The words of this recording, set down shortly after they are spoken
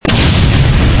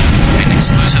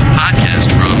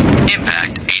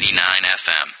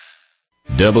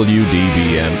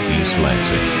WDBM East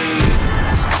Lansing.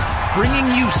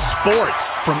 Bringing you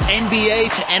sports from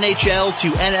NBA to NHL to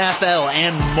NFL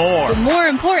and more. But more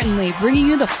importantly, bringing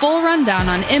you the full rundown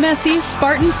on MSU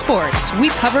Spartan Sports. We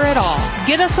cover it all.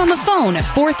 Get us on the phone at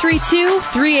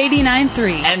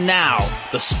 432-3893. And now,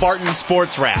 the Spartan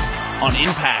Sports Wrap on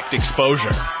Impact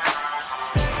Exposure.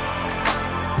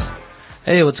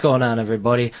 Hey, what's going on,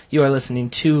 everybody? You are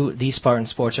listening to the Spartan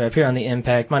Sports Wrap here on the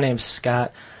Impact. My name's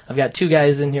Scott. I've got two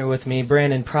guys in here with me.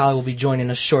 Brandon probably will be joining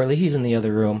us shortly. He's in the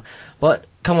other room. But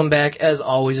coming back, as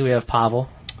always, we have Pavel.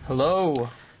 Hello.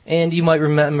 And you might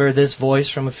remember this voice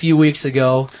from a few weeks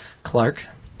ago, Clark.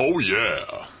 Oh,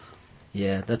 yeah.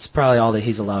 Yeah, that's probably all that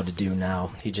he's allowed to do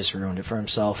now. He just ruined it for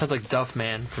himself. Sounds like Duff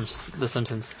Man from The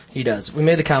Simpsons. He does. We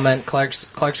made the comment, Clark's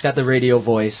got the radio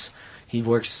voice. He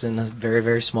works in a very,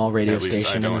 very small radio station. At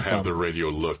least I don't have the radio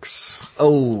looks.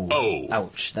 Oh.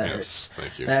 Ouch. That hurts.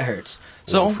 Thank you. That hurts.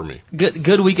 So, for me.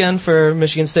 Good weekend for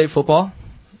Michigan State football.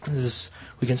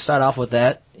 We can start off with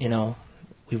that. You know,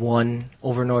 we won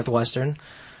over Northwestern.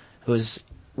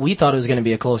 We thought it was going to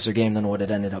be a closer game than what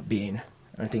it ended up being.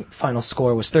 I think the final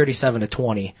score was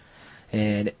 37-20,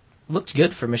 and it looked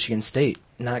good for Michigan State,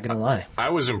 not going to lie. I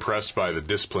was impressed by the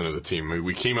discipline of the team.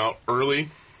 We came out early,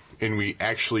 and we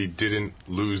actually didn't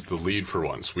lose the lead for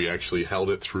once. We actually held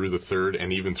it through the third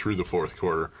and even through the fourth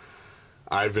quarter.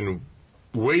 I've been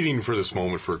waiting for this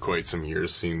moment for quite some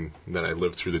years, seeing that I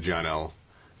lived through the John L.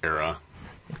 era.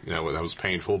 You know, that was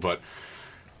painful, but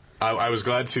I was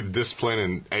glad to see the discipline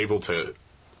and able to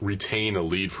retain a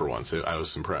lead for once. I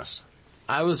was impressed.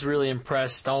 I was really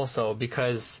impressed also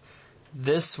because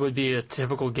this would be a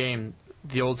typical game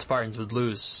the old Spartans would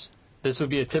lose. This would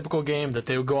be a typical game that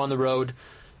they would go on the road,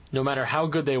 no matter how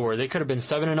good they were. They could have been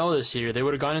 7-0 this year. They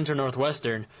would have gone into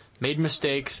Northwestern, made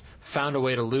mistakes, found a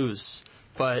way to lose.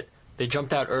 But they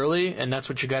jumped out early, and that's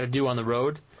what you got to do on the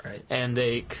road. Right. And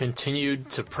they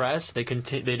continued to press. They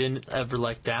didn't ever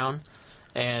let down.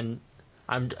 And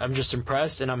I'm just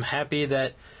impressed, and I'm happy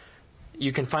that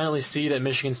you can finally see that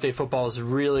Michigan State football is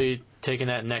really taking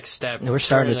that next step. We're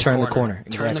starting to turn the corner.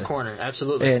 Exactly. Turn the corner,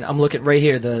 absolutely. And I'm looking right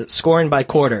here, the scoring by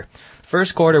quarter.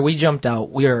 First quarter, we jumped out.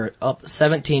 We were up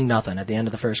 17-0 at the end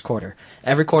of the first quarter.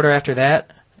 Every quarter after that,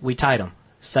 we tied them.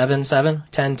 7-7,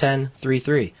 10-10,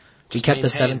 3-3. We kept the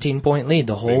 17-point lead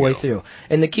the whole way through.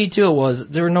 And the key to it was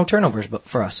there were no turnovers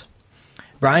for us.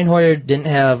 Brian Hoyer didn't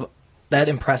have that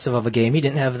impressive of a game. He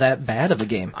didn't have that bad of a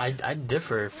game. I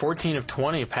differ. 14 of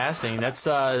 20 passing. That's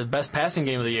the best passing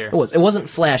game of the year. It was. It wasn't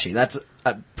flashy. That's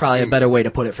probably a better way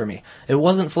to put it for me. It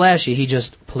wasn't flashy. He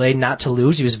just played not to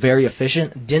lose. He was very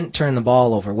efficient. Didn't turn the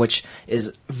ball over, which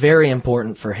is very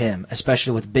important for him,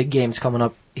 especially with big games coming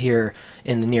up here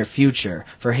in the near future.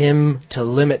 For him to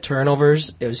limit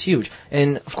turnovers, it was huge.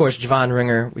 And, of course, Javon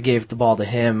Ringer, we gave the ball to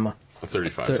him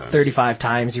 35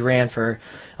 times. He ran for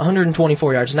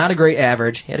 124 yards. Not a great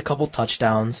average. He had a couple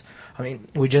touchdowns. I mean,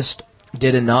 we just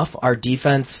did enough. Our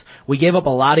defense, we gave up a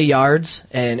lot of yards,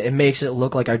 and it makes it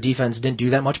look like our defense didn't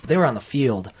do that much, but they were on the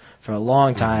field for a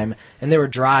long time, and there were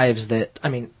drives that, I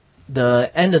mean,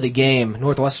 the end of the game,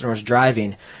 Northwestern was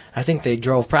driving. I think they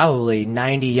drove probably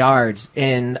 90 yards.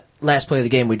 In last play of the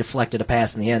game, we deflected a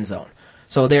pass in the end zone.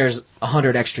 So there's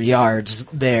 100 extra yards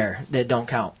there that don't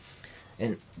count.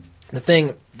 And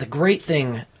the great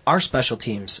thing, our special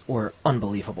teams were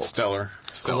unbelievable. Stellar.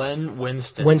 Glenn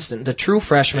Winston. The true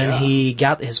freshman, yeah. He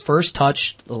got his first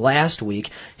touch last week,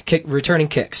 returning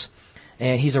kicks.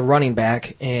 And he's a running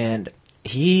back, and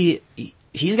he's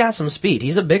got some speed.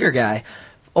 He's a bigger guy.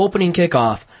 Opening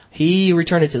kickoff, he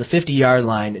returned it to the 50-yard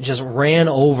line and just ran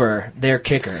over their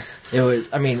kicker. It was,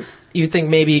 I mean, you'd think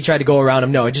maybe he tried to go around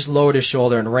him. No, he just lowered his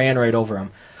shoulder and ran right over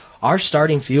him. Our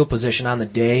starting field position on the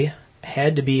day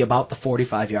had to be about the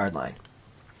 45-yard line.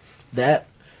 That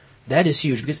is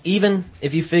huge, because even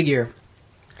if you figure,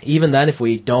 even then if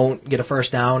we don't get a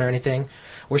first down or anything,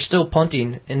 we're still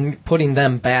punting and putting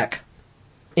them back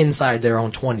inside their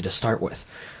own 20 to start with.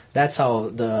 That's how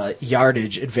the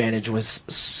yardage advantage was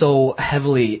so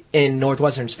heavily in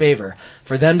Northwestern's favor.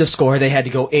 For them to score, they had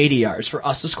to go 80 yards. For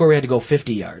us to score, we had to go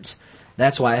 50 yards.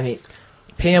 That's why, I mean,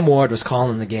 Pam Ward was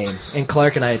calling the game, and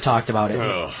Clark and I had talked about it.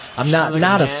 I'm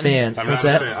not a fan.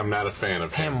 I'm not a fan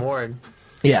of Pam Ward.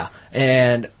 Yeah,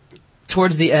 and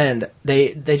towards the end,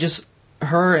 they just,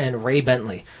 her and Ray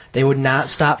Bentley, they would not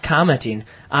stop commenting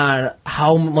on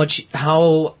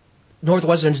how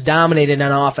Northwestern's dominated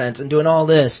on offense and doing all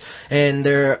this, and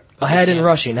they're ahead in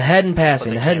rushing, ahead in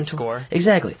passing, ahead in score.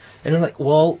 Exactly. And it's like,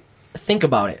 well, think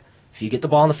about it. If you get the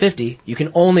ball in the 50, you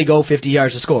can only go 50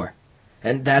 yards to score.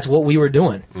 And that's what we were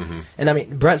doing. And I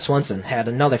mean, Brett Swenson had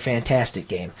another fantastic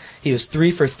game. He was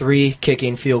 3 for 3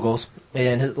 kicking field goals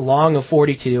and long of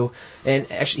 42. And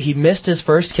actually, he missed his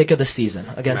first kick of the season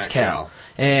against Cal.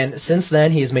 And since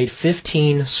then, he has made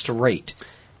 15 straight.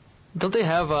 Don't they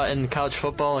have in college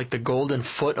football like the Golden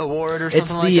Foot Award or something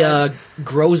It's like that? the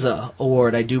Groza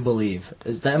Award, I do believe.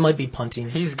 That might be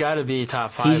punting. He's got to be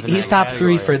top 5. He's top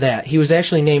 3 for that. He was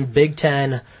actually named Big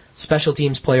Ten Special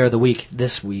Teams Player of the Week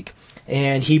this week.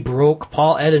 And he broke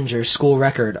Paul Edinger's school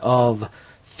record of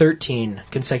 13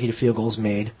 consecutive field goals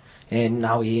made, and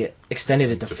now he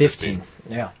extended it to 15.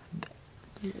 Yeah,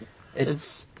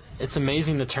 It's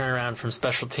amazing the turnaround from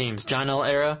special teams. John L.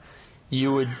 era,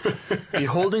 you would be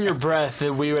holding your breath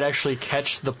that we would actually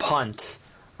catch the punt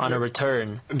on a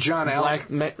return. John L.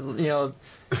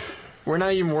 We're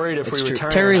not even worried if we return.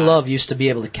 Terry or not. Love used to be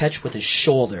able to catch with his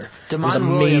shoulder. It was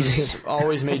DeMond Williams amazing.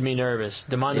 always made me nervous.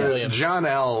 DeMond Williams. John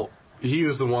L. He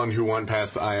was the one who went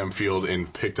past the IM field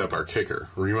and picked up our kicker.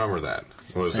 Remember that?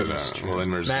 What was it? Well, then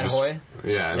there's Matt Hoy?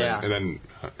 Yeah, and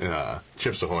then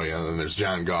Chip Savoy, and then there's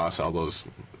John Goss, all those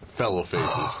fellow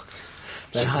faces.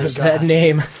 that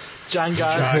name. John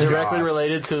Goss, directly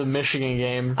related to the Michigan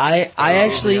game. I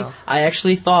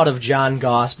actually thought of John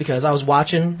Goss because I was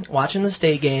watching the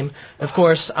state game. Of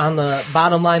course, on the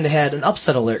bottom line, they had an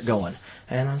upset alert going.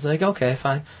 And I was like, okay,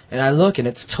 fine. And I look, and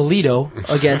it's Toledo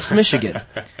against Michigan.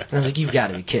 And I was like, you've got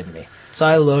to be kidding me. So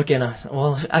I look, and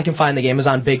I can find the game. It was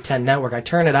on Big Ten Network. I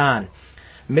turn it on.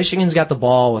 Michigan's got the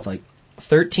ball with like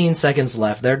 13 seconds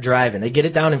left. They're driving. They get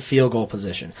it down in field goal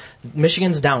position.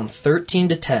 Michigan's down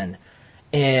 13-10,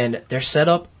 and they're set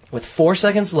up with 4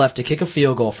 seconds left to kick a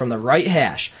field goal from the right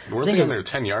hash. Weren't they on their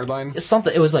 10-yard line?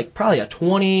 It was like probably a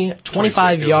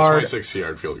 25-yard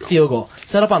 26-yard field goal.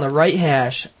 Set up on the right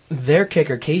hash. Their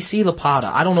kicker, Casey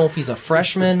Lapata, I don't know if he's a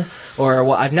freshman or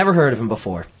what. I've never heard of him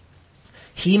before.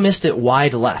 He missed it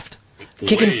wide left.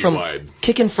 Kicking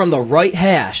from the right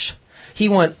hash. He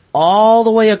went all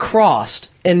the way across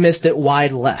and missed it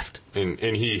wide left. And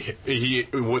he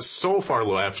was so far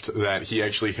left that he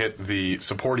actually hit the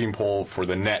supporting pole for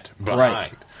the net behind.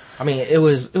 Right. I mean, it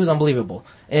was unbelievable.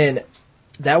 And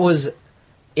that was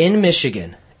in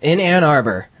Michigan, in Ann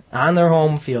Arbor, on their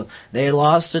home field. They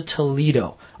lost to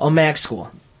Toledo, a MAC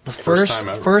school. The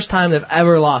first time they've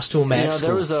ever lost to a MAC school.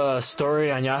 There was a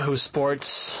story on Yahoo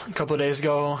Sports a couple of days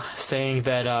ago saying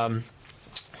that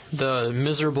the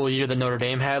miserable year that Notre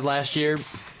Dame had last year,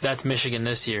 that's Michigan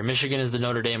this year. Michigan is the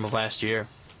Notre Dame of last year.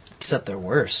 Except they're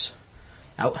worse.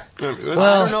 Well, I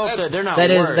don't know if they're not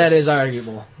worse. That is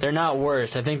arguable. They're not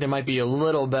worse. I think they might be a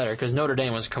little better because Notre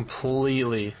Dame was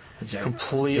completely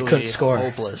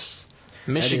hopeless.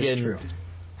 Michigan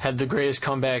had the greatest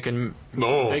comeback in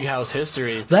Big House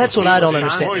history. That's what I don't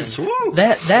understand.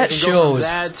 That shows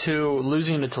from that to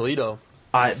losing to Toledo.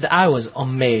 I was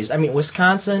amazed. I mean,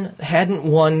 Wisconsin hadn't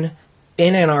won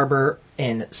in Ann Arbor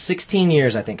in 16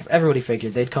 years, I think. If everybody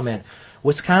figured they'd come in.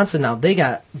 Wisconsin now, they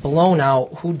got blown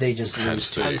out. Who'd they just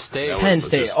lose to? Penn State. Penn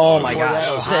State. Oh my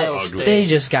gosh. They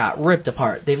just got ripped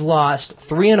apart. They've lost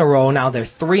 3 in a row. Now they're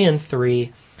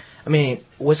 3-3. I mean,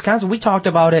 Wisconsin, we talked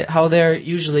about it, how they're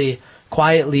usually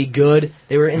quietly good.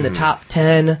 They were in the top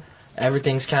 10.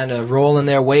 Everything's kind of rolling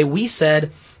their way. We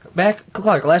said,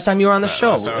 Clark, last time you were on the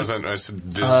show. I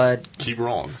said, just keep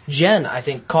rolling. Jen, I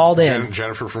think, called in.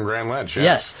 Jennifer from Grand Ledge,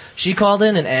 Yes. She called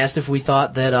in and asked if we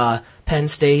thought that Penn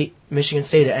State, Michigan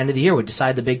State at the end of the year would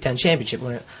decide the Big Ten championship.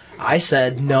 I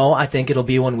said, no, I think it'll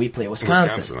be when we play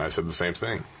Wisconsin. I said the same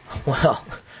thing. Well,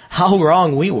 how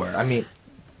wrong we were. I mean,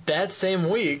 that same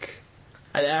week,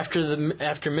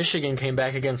 after Michigan came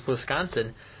back against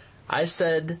Wisconsin, I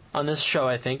said on this show,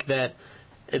 I think, that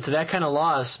it's that kind of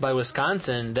loss by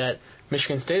Wisconsin that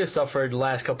Michigan State has suffered the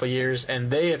last couple of years,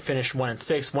 and they have finished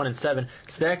 1-6, 1-7.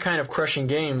 It's that kind of crushing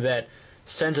game that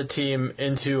sends a team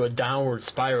into a downward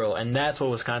spiral, and that's what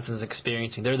Wisconsin's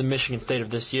experiencing. They're the Michigan State of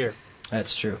this year.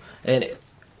 That's true. And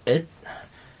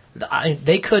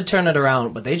they could turn it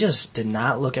around, but they just did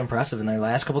not look impressive in their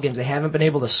last couple games. They haven't been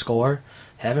able to score,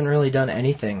 haven't really done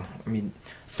anything. I mean,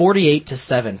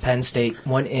 48-7, Penn State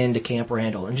went into Camp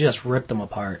Randall and just ripped them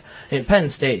apart. And Penn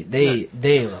State, they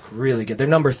look really good. They're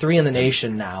number 3 in the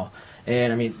nation now.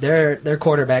 And, I mean, their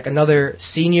quarterback, another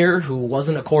senior who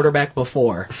wasn't a quarterback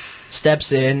before,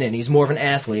 steps in, and he's more of an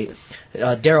athlete.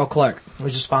 Darryl Clark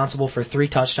was responsible for 3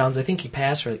 touchdowns. I think he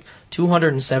passed for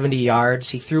 270 yards.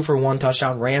 He threw for 1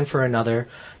 touchdown, ran for another.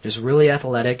 Just really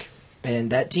athletic.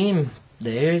 And that team,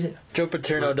 Joe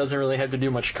Paterno doesn't really have to do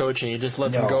much coaching. He just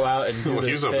lets him go out and do his thing.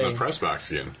 He's up in the press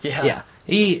box again. Yeah.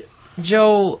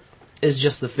 Joe is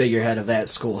just the figurehead of that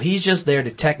school. He's just there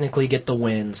to technically get the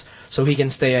wins so he can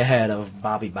stay ahead of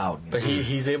Bobby Bowden. But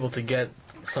he's able to get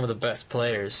some of the best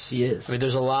players. He is. I mean,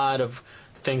 there's a lot of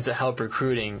things that help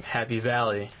recruiting. Happy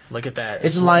Valley. Look at that.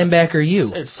 It's linebacker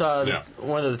U. It's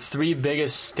one of the 3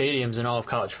 biggest stadiums in all of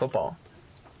college football.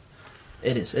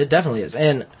 It is. It definitely is.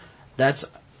 And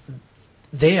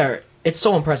it's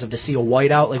so impressive to see a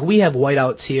whiteout. Like, we have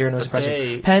whiteouts here, and it was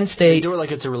impressive. Penn State. They do it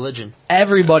like it's a religion.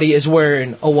 Everybody is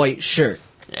wearing a white shirt.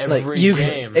 Every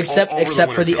game. Except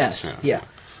for the winter S. coats, Yeah.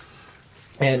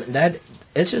 And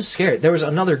it's just scary. There was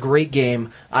another great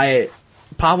game.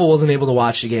 Pavel wasn't able to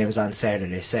watch the games on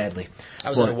Saturday, sadly. I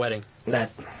was at a wedding.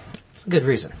 That's a good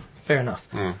reason. Fair enough.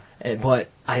 But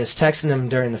I was texting him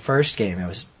during the first game. It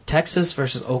was Texas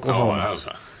versus Oklahoma. Oh, that was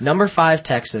Number 5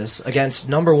 Texas against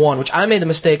number 1, which I made the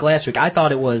mistake last week. I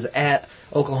thought it was at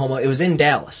Oklahoma. It was in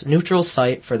Dallas. Neutral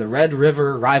site for the Red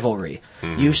River rivalry.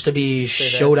 Used to be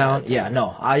Showdown. Yeah,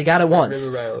 no. I got it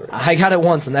once. I got it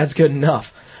once, and that's good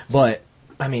enough. But,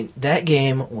 I mean, that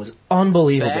game was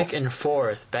unbelievable. Back and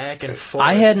forth.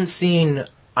 I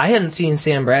hadn't seen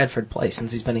Sam Bradford play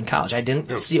since he's been in college. I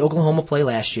didn't see Oklahoma play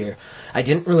last year. I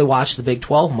didn't really watch the Big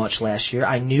 12 much last year.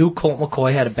 I knew Colt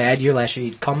McCoy had a bad year last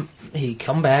year. He'd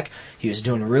come back. He was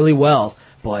doing really well.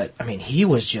 But, I mean, he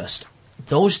was just...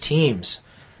 Those teams...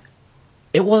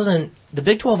 It wasn't... The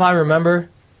Big 12 I remember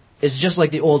is just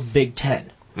like the old Big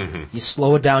 10. Mm-hmm. You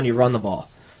slow it down, you run the ball.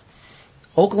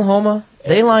 Oklahoma,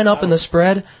 they line up in the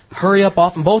spread, hurry up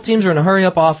off, and both teams are in a hurry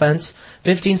up offense.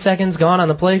 15 seconds gone on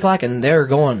the play clock, and they're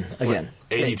going again.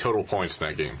 80 total points in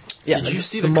that game. Yeah, Did you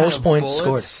see the the most kind points of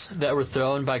bullets scored that were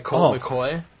thrown by Colt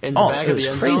McCoy in the back of the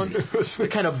end zone? The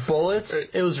kind of bullets,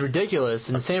 it was ridiculous.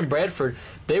 And Sam Bradford,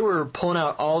 they were pulling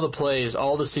out all the plays,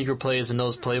 all the secret plays in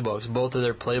those playbooks, both of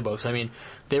their playbooks. I mean,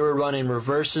 they were running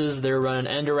reverses, they were running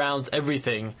end arounds,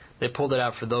 everything. They pulled it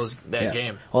out for that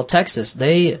game. Well, Texas,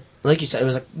 like you said,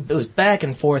 it was back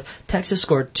and forth. Texas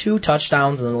scored 2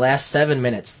 touchdowns in the last 7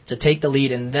 minutes to take the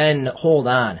lead and then hold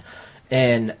on.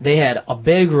 And they had a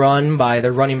big run by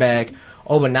their running back,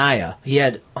 Obanaya. He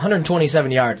had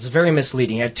 127 yards. It's very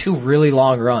misleading. He had 2 really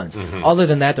long runs. Mm-hmm. Other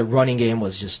than that, the running game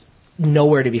was just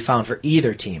nowhere to be found for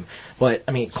either team. But,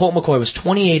 I mean, Colt McCoy was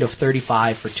 28 of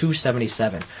 35 for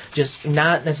 277. Just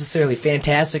not necessarily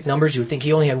fantastic numbers. You would think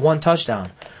he only had 1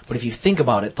 touchdown. But if you think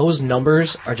about it, those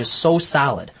numbers are just so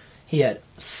solid. He had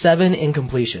 7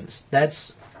 incompletions.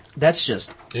 That's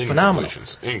just phenomenal.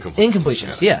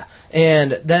 Incompletions, yeah.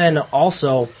 And then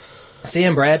also,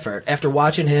 Sam Bradford, after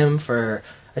watching him for,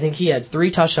 I think he had 3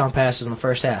 touchdown passes in the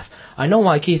first half. I know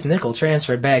why Keith Nickel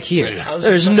transferred back here. Yeah.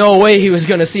 There's no way he was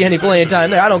going to see any playing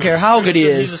time there. I don't care how good he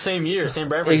is. He's the same year. Sam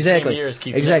Bradford's the same year as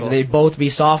Keith Nickel. They'd both be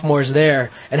sophomores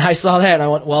there. And I saw that, and I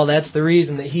went, well, that's the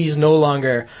reason that he's no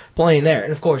longer playing there.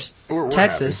 And, of course,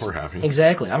 Texas. We're happy.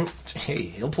 Exactly.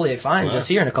 He'll play fine just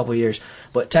here in a couple of years.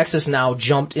 But Texas now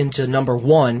jumped into number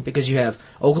 1 because you have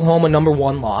Oklahoma number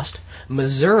 1 lost.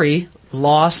 Missouri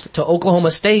lost to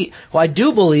Oklahoma State, who I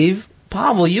do believe,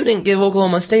 Pavel, you didn't give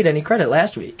Oklahoma State any credit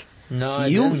last week. No, I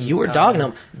didn't. You were dogging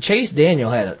them. Chase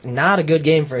Daniel had not a good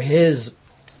game for his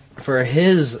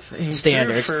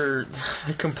standards.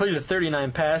 He completed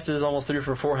 39 passes, almost threw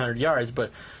for 400 yards,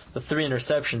 but the 3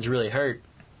 interceptions really hurt.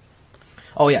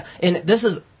 Oh, yeah. And this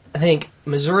is, I think,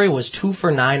 Missouri was 2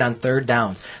 for 9 on 3rd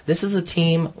downs. This is a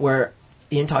team where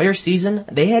the entire season,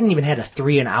 they hadn't even had a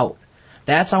 3 and out.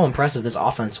 That's how impressive this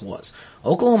offense was.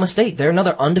 Oklahoma State, they're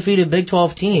another undefeated Big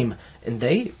 12 team, and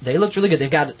they looked really good. They've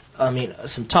got,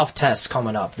 some tough tests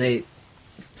coming up.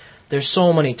 There's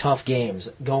so many tough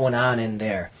games going on in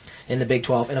there in the Big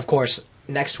 12. And, of course,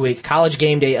 next week, College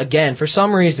Game Day, again, for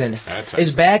some reason,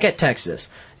 is back at Texas.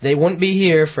 They wouldn't be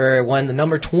here for when the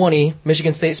number 20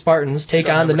 Michigan State Spartans take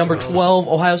on the number 12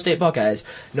 Ohio State Buckeyes.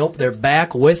 Nope, they're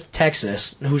back with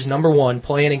Texas, who's number 1,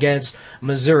 playing against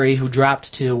Missouri, who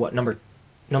dropped to, number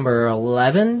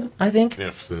 11, I think?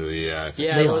 Yeah,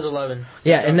 it was 11.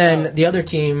 Yeah, and then the other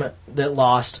team that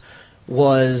lost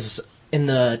was in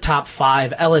the top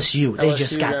 5, LSU. They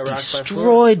just got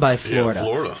destroyed by Florida. Yeah,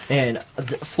 Florida. And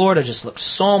Florida just looked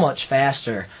so much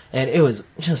faster, and it was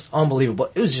just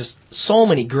unbelievable. It was just so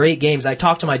many great games. I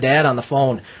talked to my dad on the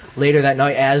phone later that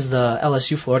night as the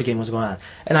LSU-Florida game was going on,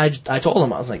 and I told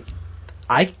him, I was like,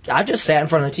 I just sat in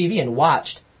front of the TV and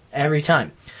watched every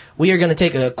time. We are going to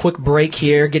take a quick break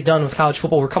here, get done with college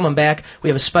football. We're coming back. We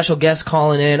have a special guest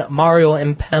calling in. Mario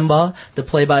Mpemba, the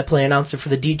play-by-play announcer for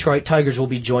the Detroit Tigers, will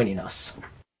be joining us.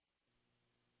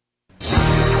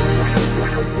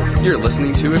 You're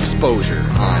listening to Exposure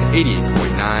on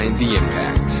 88.9 The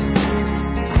Impact.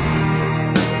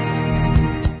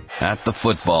 At the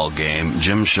football game,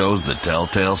 Jim shows the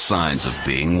telltale signs of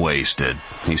being wasted.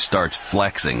 He starts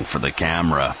flexing for the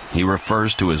camera. He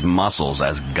refers to his muscles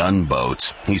as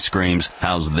gunboats. He screams,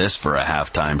 "How's this for a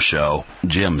halftime show?"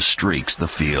 Jim streaks the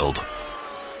field.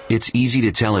 It's easy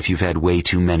to tell if you've had way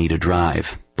too many to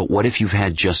drive. But what if you've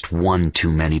had just one too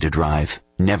many to drive?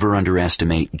 Never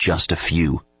underestimate just a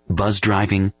few. Buzz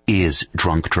driving is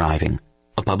drunk driving.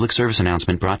 A public service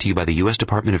announcement brought to you by the U.S.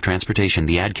 Department of Transportation,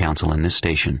 the Ad Council, and this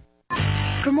station.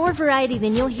 For more variety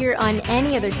than you'll hear on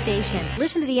any other station,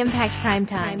 listen to the Impact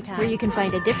Primetime, where you can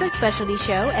find a different specialty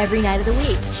show every night of the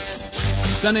week.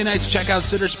 Sunday nights, check out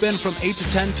Sitter Spin from 8 to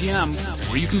 10 p.m.,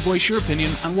 where you can voice your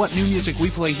opinion on what new music we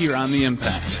play here on The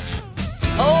Impact.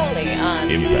 Only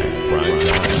on Impact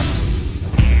Primetime.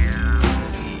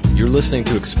 You're listening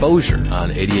to Exposure on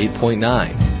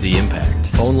 88.9 The Impact.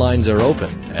 Phone lines are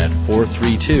open at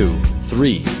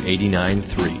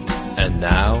 432-3893. And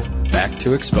now, back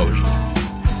to Exposure.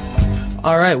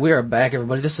 All right, we are back,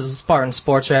 everybody. This is Spartan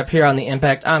Sports Wrap here on The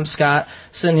Impact. I'm Scott,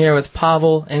 sitting here with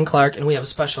Pavel and Clark, and we have a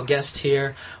special guest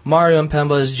here. Mario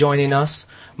Mpemba is joining us.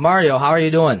 Mario, how are you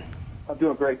doing? I'm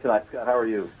doing great tonight, Scott. How are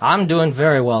you? I'm doing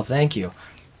very well, thank you.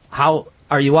 How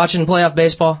are you watching playoff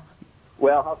baseball?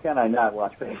 Well, how can I not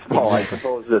watch baseball? I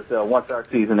suppose that once our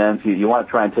season ends, you want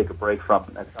to try and take a break from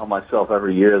it. I tell myself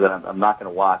every year that I'm not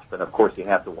going to watch, but of course you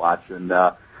have to watch. And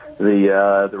the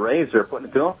Rays are putting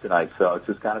it to them tonight, so it's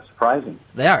just kind of surprising.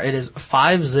 They are. It is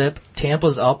 5-zip.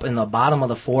 Tampa's up in the bottom of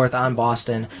the fourth on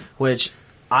Boston, which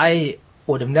I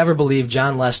would have never believed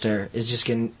John Lester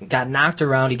got knocked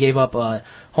around. He gave up a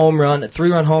home run, a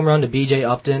 3-run home run to B.J.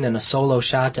 Upton and a solo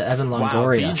shot to Evan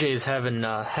Longoria. Wow, B.J.'s having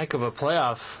a heck of a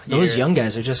playoff year. Those young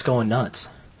guys are just going nuts.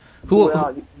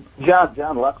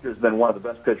 John Lester has been one of the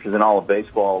best pitchers in all of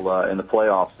baseball in the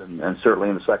playoffs, and certainly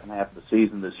in the second half of the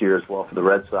season this year as well for the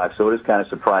Red Sox. So it is kind of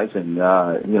surprising.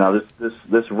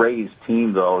 This Rays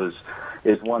team though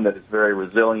is one that is very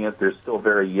resilient. They're still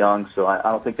very young, so I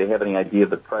don't think they have any idea of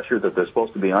the pressure that they're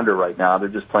supposed to be under right now. They're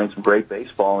just playing some great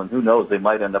baseball, and who knows, they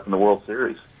might end up in the World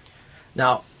Series.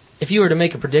 Now, if you were to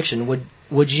make a prediction,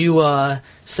 would you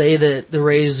say that the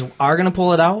Rays are going to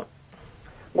pull it out?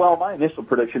 Well, my initial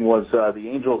prediction was the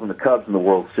Angels and the Cubs in the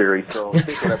World Series, so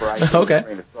take whatever I say. Okay.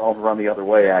 It's all run the other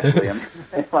way, actually. I'm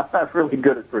not really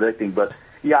good at predicting, but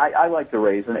yeah, I like the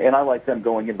Rays, and I like them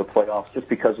going into the playoffs just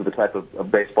because of the type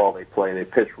of baseball they play. They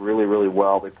pitch really, really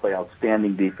well. They play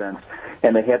outstanding defense,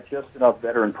 and they have just enough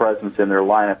veteran presence in their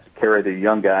lineup to carry their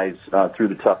young guys through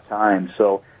the tough times.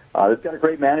 So they've got a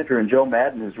great manager, and Joe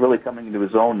Madden is really coming into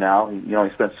his own now. He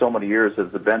spent so many years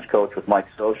as the bench coach with Mike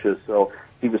Scioscia, so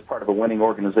he was part of a winning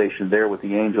organization there with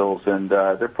the Angels, and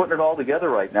they're putting it all together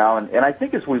right now. And I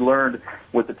think as we learned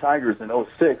with the Tigers in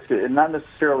 2006, it not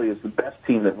necessarily is the best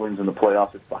team that wins in the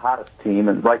playoffs, it's the hottest team,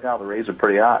 and right now the Rays are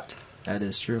pretty hot. That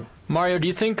is true. Mario, do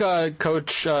you think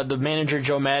the manager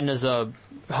Joe Madden is a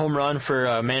home run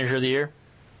for Manager of the Year?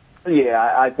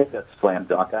 Yeah, I think that's slam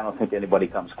dunk. I don't think anybody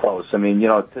comes close. I mean,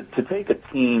 to take a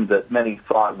team that many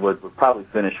thought would probably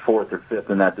finish 4th or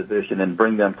 5th in that division and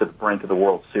bring them to the brink of the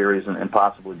World Series and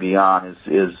possibly beyond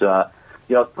is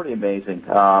it's pretty amazing.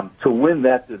 To win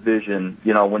that division,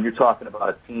 when you're talking about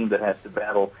a team that has to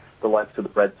battle the likes of the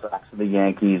Red Sox and the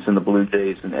Yankees and the Blue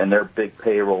Jays and their big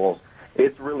payrolls,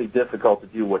 it's really difficult to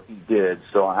do what he did.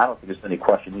 So I don't think there's any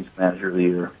question he's Manager of the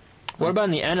Year. What about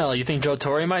in the NL? You think Joe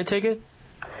Torre might take it?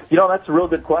 That's a real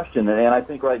good question, and I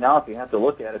think right now, if you have to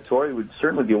look at it, Torrey would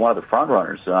certainly be one of the front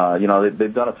runners.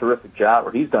 They've done a terrific job,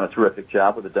 or he's done a terrific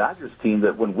job with the Dodgers team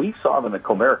that when we saw them at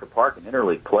Comerica Park in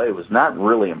interleague play was not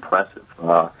really impressive.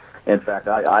 In fact,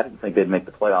 I didn't think they'd make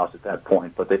the playoffs at that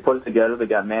point, but they put it together. They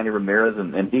got Manny Ramirez,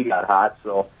 and he got hot,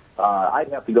 so I'd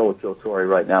have to go with Joe Torre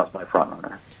right now as my front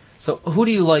runner. So who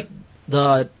do you like?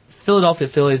 The Philadelphia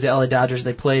Phillies, the LA Dodgers,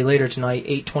 they play later tonight.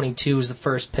 8:22 is the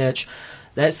first pitch.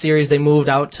 That series, they moved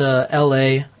out to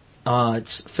L.A.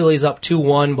 It's Phillies up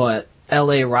 2-1, but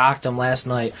L.A. rocked them last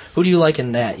night. Who do you like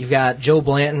in that? You've got Joe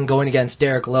Blanton going against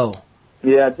Derek Lowe.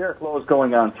 Yeah, Derek Lowe is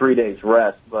going on 3 days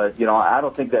rest, but, I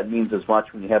don't think that means as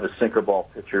much when you have a sinker ball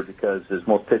pitcher because, as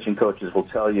most pitching coaches will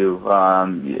tell you,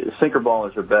 sinker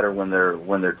ballers are better when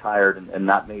they're tired and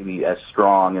not maybe as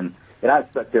strong. And I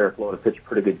expect Derek Lowe to pitch a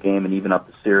pretty good game and even up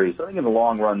the series. I think in the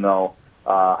long run, though,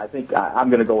 I think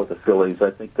I'm going to go with the Phillies. I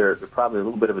think they're probably a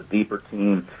little bit of a deeper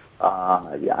team.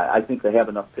 I think they have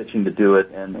enough pitching to do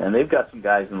it, and they've got some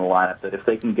guys in the lineup that if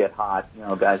they can get hot,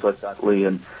 guys like Utley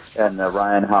and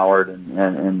Ryan Howard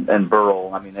and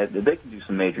Burrell, I mean, they can do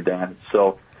some major damage.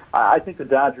 So I think the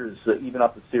Dodgers even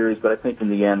up the series, but I think in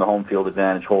the end the home field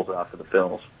advantage holds out for the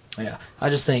Phils. Yeah, I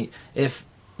just think if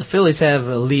the Phillies have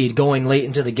a lead going late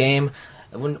into the game,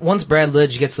 once Brad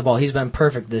Lidge gets the ball, he's been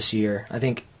perfect this year. I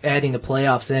think adding the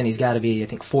playoffs in, he's got to be,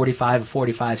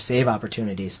 45 save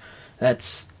opportunities.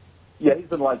 Yeah, he's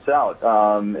been lights out.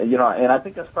 And I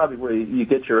think that's probably where you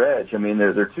get your edge. I mean,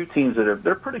 there are two teams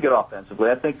they're pretty good offensively.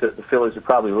 I think that the Phillies are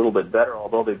probably a little bit better,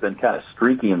 although they've been kind of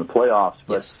streaky in the playoffs.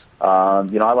 But, yes. I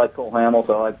like Cole Hamels,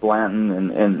 I like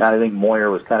Blanton, and I think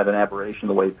Moyer was kind of an aberration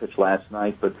the way he pitched last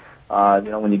night. But,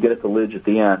 when you get it to Lidge at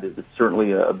the end, it's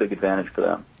certainly a big advantage for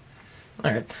them.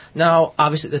 All right. Now,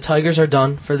 obviously, the Tigers are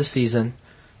done for the season.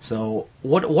 So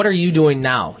what are you doing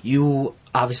now? You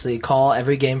obviously call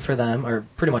every game for them, or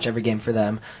pretty much every game for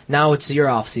them. Now it's your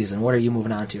off season. What are you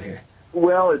moving on to here?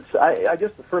 Well, I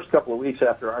guess the first couple of weeks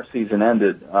after our season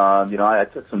ended, I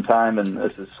took some time, and I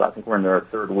think we're in our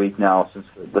third week now since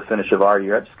the finish of our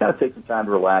year. I just kind of take some time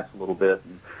to relax a little bit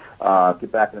and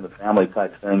get back into the family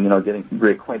type thing, getting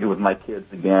reacquainted with my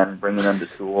kids again and bringing them to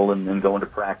school and going to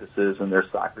practices and their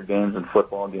soccer games and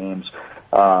football games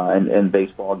and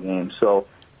baseball games. So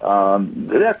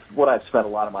that's what I've spent a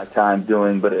lot of my time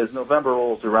doing. But as November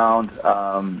rolls around,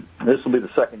 this will be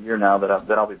the second year now that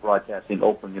I'll be broadcasting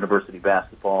Oakland University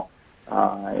basketball.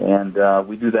 And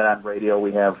we do that on radio.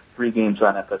 We have 3 games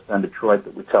on FSN Detroit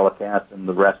that we telecast, and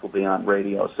the rest will be on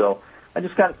radio. So I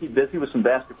just kind of keep busy with some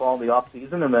basketball in the off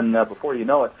season, and then before you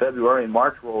know it, February and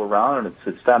March roll around, and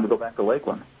it's time to go back to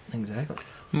Lakeland. Exactly.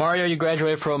 Mario, you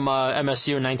graduated from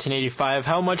MSU in 1985.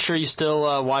 How much are you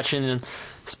still watching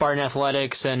Spartan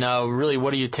Athletics, and really,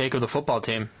 what do you take of the football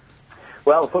team?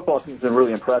 Well, the football team's been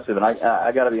really impressive, and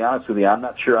I got to be honest with you, I'm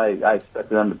not sure I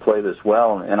expected them to play this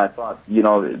well, and I thought,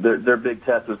 their big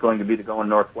test was going to be to go in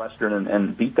Northwestern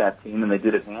and beat that team, and they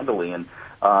did it handily. And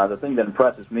the thing that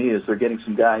impresses me is they're getting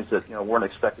some guys that weren't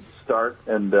expected to start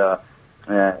and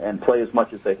play as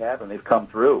much as they have, and they've come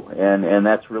through, and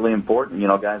that's really important.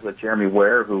 Guys like Jeremy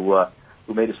Ware, who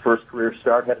made his first career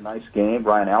start, had a nice game.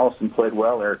 Ryan Allison played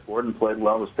well. Eric Gordon played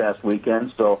well this past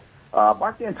weekend. So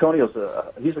Mark D'Antonio's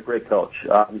he's a great coach.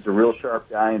 He's a real sharp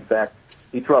guy. In fact,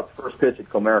 he threw out the first pitch at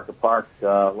Comerica Park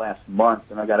last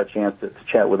month, and I got a chance to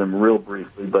chat with him real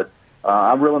briefly. But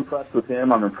I'm real impressed with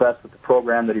him. I'm impressed with the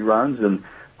program that he runs, and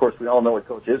of course, we all know what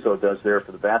Coach Izzo does there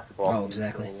for the basketball. Oh,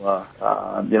 exactly.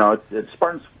 So, it's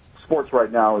Spartan sports right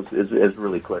now is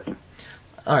really clicking.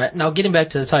 All right, now getting back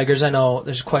to the Tigers, I know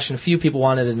there's a question a few people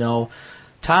wanted to know.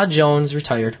 Todd Jones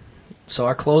retired, so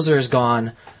our closer is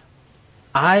gone.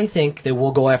 I think they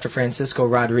will go after Francisco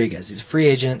Rodriguez. He's a free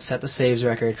agent, set the saves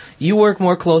record. You work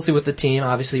more closely with the team,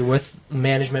 obviously with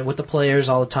management, with the players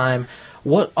all the time.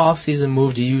 What off-season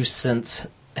move do you sense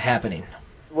happening?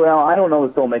 Well, I don't know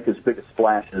if they'll make as big a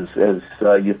splash as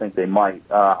you think they might.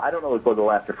 I don't know if they'll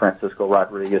go after Francisco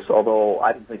Rodriguez, although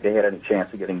I didn't think they had any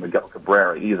chance of getting Miguel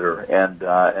Cabrera either,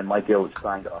 and Mike Gill was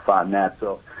signed off on that,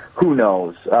 so who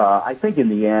knows? I think in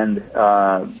the end,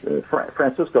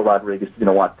 Francisco Rodriguez is going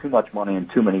to want too much money in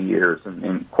too many years,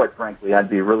 and quite frankly, I'd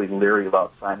be really leery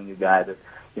about signing a guy that,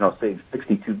 saved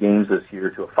 62 games this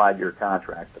year to a 5-year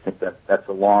contract. I think that's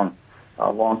a long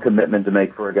commitment to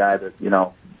make for a guy that,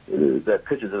 that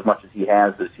pitches as much as he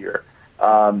has this year.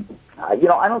 I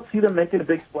don't see them making a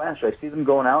big splash. I see them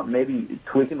going out and maybe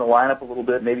tweaking the lineup a little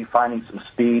bit, maybe finding some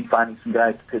speed, finding some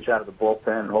guys to pitch out of the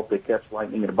bullpen and hope they catch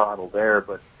lightning in a bottle there.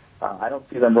 But I don't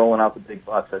see them rolling out the big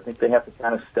bucks. I think they have to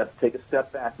kind of take a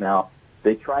step back now.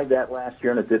 They tried that last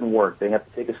year and it didn't work. They have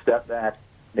to take a step back,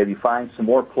 maybe find some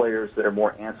more players that are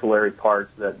more ancillary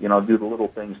parts that, do the little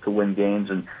things to win games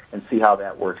and see how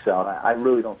that works out. I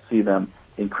really don't see them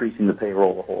increasing the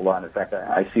payroll a whole lot. In fact,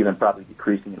 I see them probably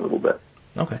decreasing it a little bit.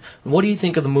 Okay. What do you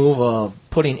think of the move of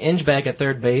putting Inge back at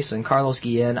third base and Carlos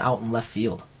Guillen out in left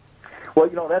field? Well,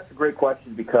 that's a great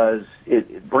question because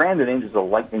Brandon Inge is a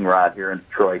lightning rod here in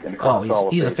Detroit. And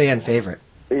he's a fan favorite.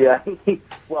 Yeah.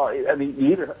 Well, I mean,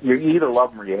 you either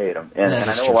love him or you hate him. And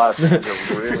I know a lot of fans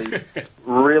are really,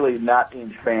 really not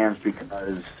Inge fans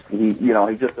because he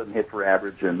just doesn't hit for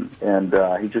average and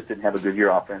he just didn't have a good year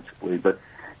offensively. But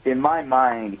in my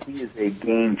mind, he is a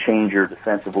game changer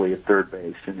defensively at third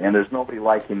base, and there's nobody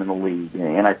like him in the league.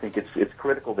 And I think it's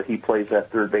critical that he plays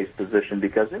that third base position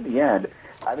because in the end,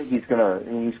 I think he's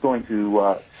going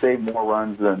to save more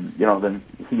runs than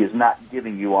he is not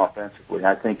giving you offensively.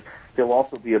 I think he'll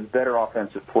also be a better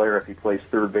offensive player if he plays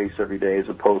third base every day as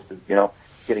opposed to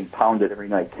getting pounded every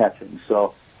night catching.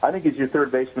 So I think he's your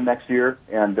third baseman next year,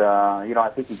 and I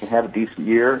think he can have a decent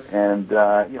year. And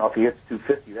if he hits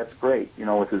 250, that's great.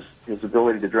 With his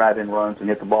ability to drive in runs and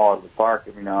hit the ball out of the park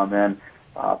every now and then,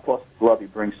 plus the glove he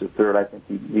brings to third, I think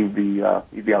he'd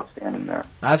be outstanding there.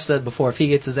 I've said before, if he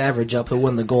gets his average up, he'll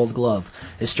win the Gold Glove.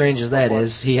 As strange as that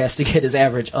is, he has to get his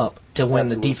average up to win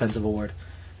the defensive award.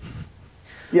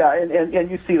 Yeah,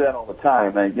 and you see that all the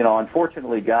time. And,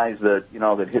 unfortunately, guys that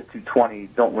hit 220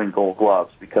 don't win Gold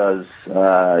Gloves because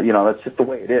that's just the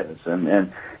way it is.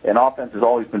 And offense has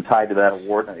always been tied to that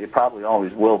award. It probably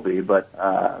always will be. But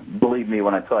believe me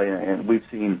when I tell you, and we've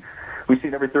seen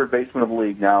every third baseman of the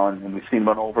league now, and we've seen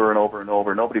them over and over and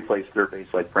over. Nobody plays third base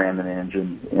like Brandon Inge,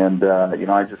 and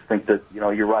I just think that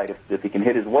you're right. If he can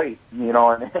hit his weight, and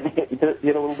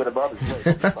hit a little bit above his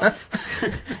weight.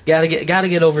 Gotta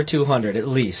get over 200 at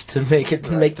least to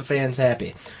make the fans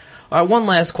happy. All right, one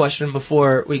last question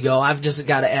before we go. I've just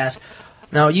got to ask.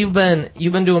 Now you've been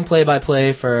doing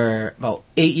play-by-play for about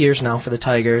 8 years now for the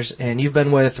Tigers, and you've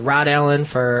been with Rod Allen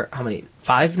for how many?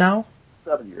 5 now?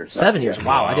 7 years. 7 years.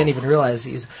 Wow, I didn't even realize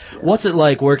he's. What's it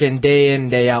like working day in,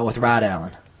 day out with Rod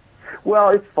Allen? Well,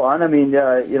 it's fun. I mean,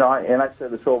 and I've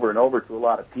said this over and over to a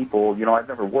lot of people. I've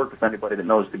never worked with anybody that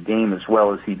knows the game as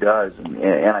well as he does,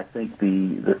 and I think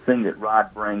the thing that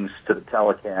Rod brings to the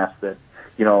telecast that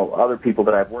other people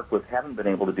that I've worked with haven't been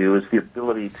able to do is the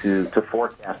ability to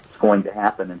forecast what's going to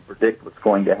happen and predict what's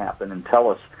going to happen and tell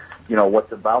us,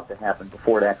 what's about to happen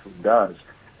before it actually does.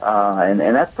 And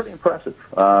that's pretty impressive.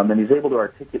 And he's able to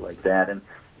articulate that. And,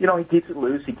 he keeps it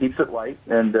loose, he keeps it light,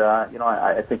 and,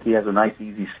 I think he has a nice,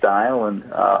 easy style, and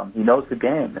he knows the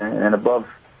game. And above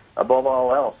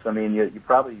all else, I mean, you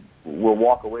probably will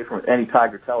walk away from any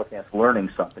Tiger telecast learning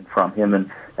something from him,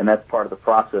 and that's part of the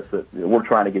process that we're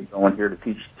trying to get going here to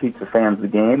teach the fans the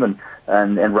game,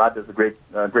 and Rod does a great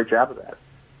job of that.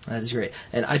 That is great.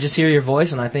 And I just hear your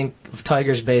voice, and I think of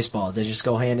Tigers baseball. They just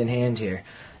go hand in hand here.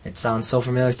 It sounds so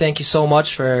familiar. Thank you so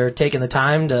much for taking the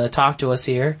time to talk to us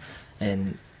here,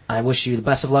 and I wish you the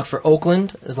best of luck for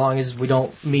Oakland, as long as we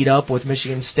don't meet up with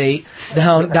Michigan State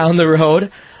down the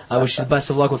road. I wish you the best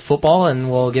of luck with football,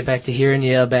 and we'll get back to hearing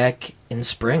you back in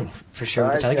spring, for sure,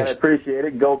 with the Tigers. I appreciate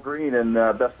it. Go green, and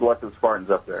best of luck to the Spartans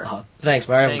up there. Thanks,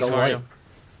 Mario. Thanks, Mario.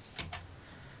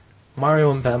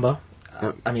 Mario Mbemba,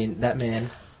 I mean, that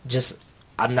man,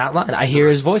 I'm not lying. I hear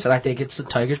his voice, and I think it's a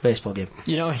Tigers baseball game.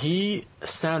 He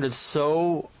sounded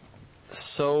so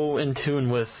in tune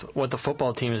with what the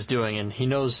football team is doing, and he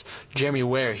knows Jeremy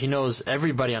Ware. He knows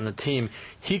everybody on the team.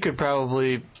 He could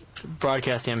probably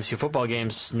broadcast the MSU football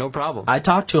games, no problem. I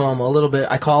talked to him a little bit.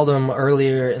 I called him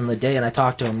earlier in the day, and I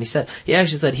talked to him. And he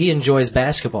actually said he enjoys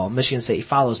basketball. Michigan State. He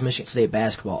follows Michigan State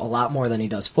basketball a lot more than he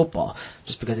does football,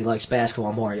 just because he likes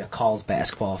basketball more. He calls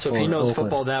basketball. So if he knows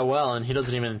football that well, and he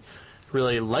doesn't even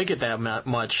really like it that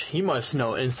much, he must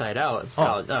know inside out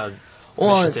about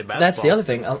Michigan State basketball. That's the other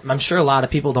thing. I'm sure a lot of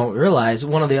people don't realize.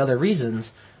 One of the other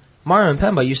reasons Mario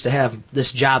Mbemba used to have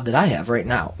this job that I have right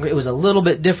now. It was a little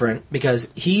bit different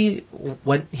because he's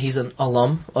an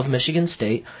alum of Michigan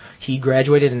State. He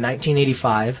graduated in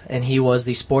 1985, and he was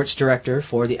the sports director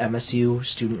for the MSU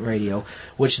Student Radio,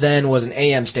 which then was an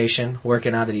AM station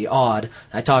working out of the Odd.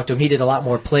 I talked to him. He did a lot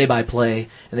more play-by-play,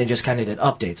 and they just kind of did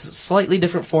updates. Slightly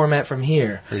different format from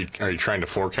here. Are you trying to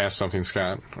forecast something,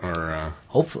 Scott? Or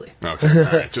hopefully. Okay, all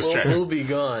right. Just checking. We'll be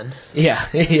gone.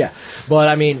 Yeah. But,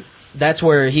 I mean, that's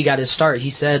where he got his start. He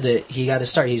said that he got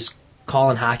his start. He's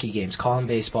calling hockey games, calling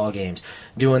baseball games,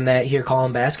 doing that here,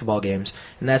 calling basketball games.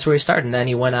 And that's where he started. And then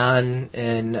he went on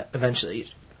and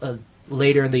eventually,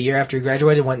 later in the year after he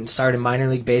graduated, went and started minor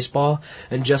league baseball.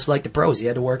 And just like the pros, he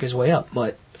had to work his way up.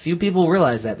 But few people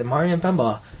realize that Mario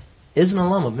Mbemba is an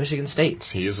alum of Michigan State.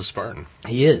 He is a Spartan.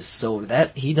 He is. So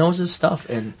that he knows his stuff.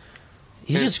 And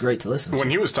he's just great to listen to.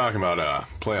 When he was talking about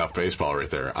playoff baseball right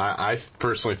there, I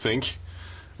personally think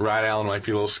Rod Allen might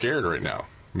be a little scared right now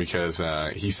because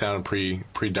he sounded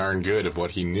pretty darn good of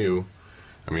what he knew.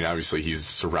 I mean, obviously he's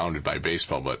surrounded by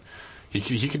baseball, but he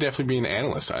could definitely be an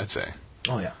analyst, I'd say.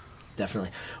 Oh yeah, definitely.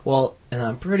 Well, and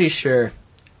I'm pretty sure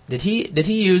did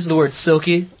he use the word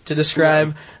silky to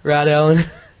describe Rod Allen?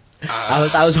 I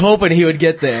was hoping he would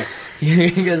get there.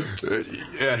 Because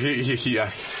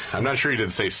I'm not sure he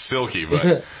did say silky,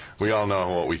 but we all know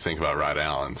what we think about Rod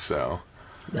Allen, so.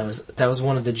 That was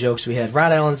one of the jokes we had.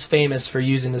 Rod Allen's famous for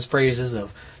using his phrases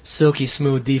of silky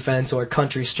smooth defense or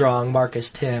country strong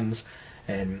Marcus Timms,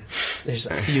 and there's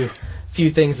a few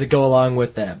things that go along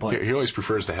with that. But he always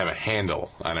prefers to have a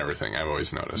handle on everything, I've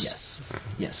always noticed.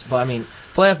 Yes. But I mean,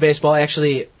 playoff baseball,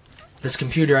 actually, this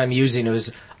computer I'm using, it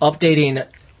was updating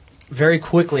very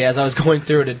quickly as I was going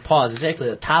through it. It paused. It's actually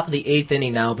the top of the 8th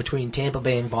inning now between Tampa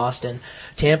Bay and Boston.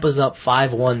 Tampa's up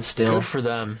 5-1 still. Good for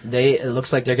them. It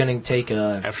looks like they're going to take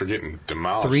after getting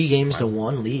demolished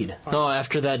 3-1 lead. No,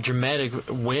 after that dramatic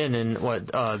win in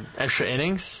extra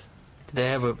innings,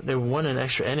 they won in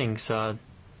extra innings.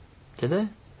 Did they?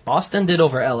 Boston did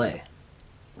over LA.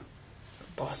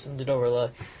 Boston did over LA.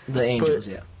 The Angels,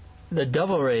 yeah.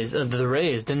 The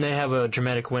Rays, didn't they have a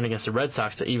dramatic win against the Red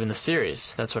Sox to even the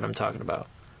series? That's what I'm talking about.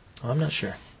 I'm not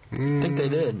sure. I think they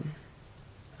did.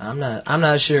 I'm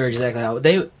not sure exactly how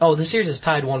they. Oh, the series is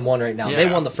tied 1-1 right now. Yeah. They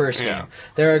won the first game.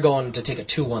 They're going to take a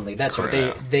 2-1 lead. That's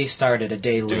Correct. what they started a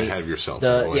day late. Didn't have yourself.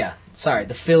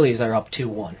 The Phillies are up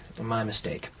 2-1. My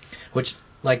mistake. Which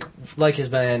like has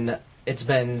been it's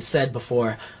been said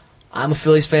before. I'm a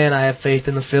Phillies fan. I have faith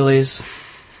in the Phillies.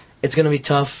 It's gonna be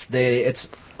tough.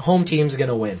 It's home team's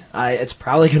gonna win. It's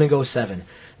probably gonna go 7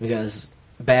 because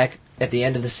back at the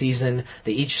end of the season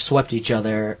they each swept each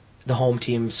other. The home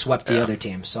team swept the other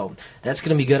team, so that's going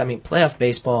to be good. I mean, playoff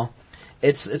baseball,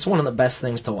 it's one of the best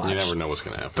things to watch. You never know what's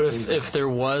going to happen. But if there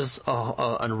was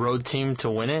a road team to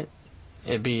win it,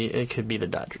 it could be the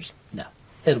Dodgers. No,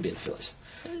 it'll be the Phillies.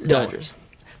 Dodgers.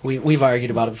 We've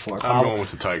argued about it before. I'm going with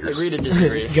the Tigers. Agree to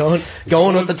disagree.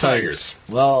 going with the Tigers.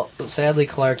 Well, sadly,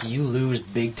 Clark, you lose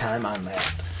big time on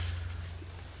that.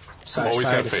 Always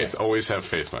have faith. Always have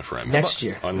faith, my friend. Next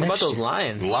year. How about those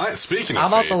Lions? Speaking of How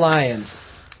about faith. the Lions?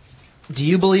 Do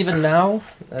you believe in now?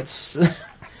 That's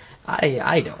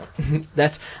I don't.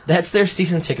 That's their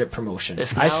season ticket promotion.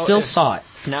 I still saw it.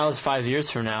 Now is 5 years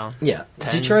from now. Yeah.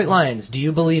 10. Detroit Lions, do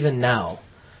you believe in now?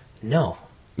 No.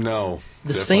 No.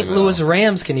 The St. Louis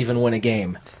Rams can even win a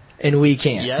game, and we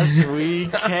can't. Yes, we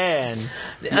can.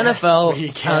 The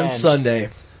NFL on Sunday.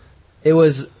 It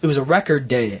was a record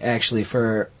day actually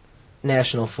for the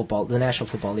National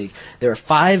Football League. There were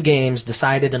 5 games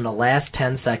decided in the last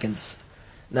 10 seconds.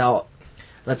 Now,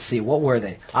 let's see, what were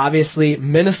they? Obviously,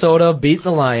 Minnesota beat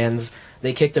the Lions.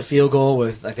 They kicked a field goal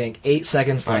with, I think, 8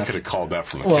 seconds left. I could have called that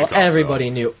from the Well, kickoff, everybody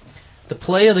knew. The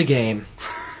play of the game,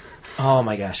 oh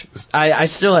my gosh. I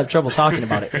still have trouble talking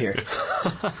about it here.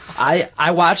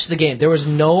 I watched the game. There was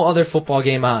no other football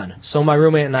game on, so my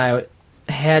roommate and I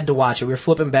had to watch it. We were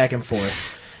flipping back and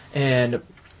forth. And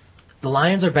the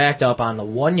Lions are backed up on the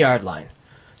 1-yard line.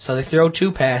 So they throw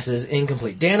 2 passes,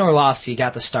 incomplete. Dan Orlovsky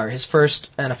got the start, his first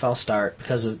NFL start,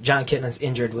 because of John Kitna's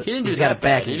injured. He didn't do He's that got a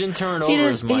back. bad. He didn't turn it over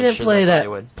as much. He didn't play as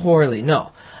that poorly,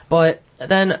 no. But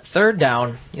then 3rd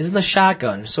down, he's in the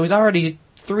shotgun, so he's already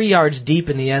 3 yards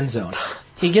deep in the end zone.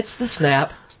 He gets the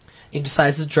snap. He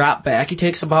decides to drop back. He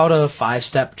takes about a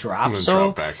 5-step drop.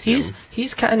 So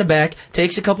he's kind of back,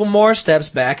 takes a couple more steps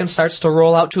back, and starts to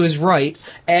roll out to his right.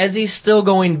 As he's still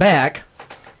going back,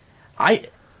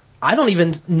 I don't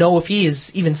even know if he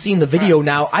has even seen the video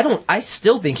now. I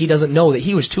still think he doesn't know that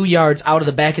he was 2 yards out of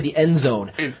the back of the end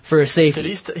zone for a safety.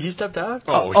 Did he stepped out?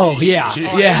 Yeah.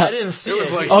 I didn't see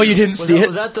it. You didn't see it?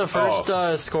 Was that the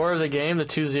first score of the game, the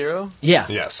 2-0? Yeah.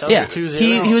 Yes. Yeah.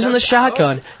 2-0. He was in the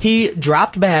shotgun. He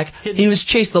dropped back. He was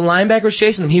chased. The linebacker was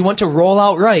chasing him. He went to roll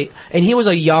out right, and he was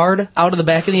a yard out of the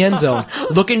back of the end zone.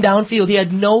 Looking downfield, he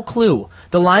had no clue.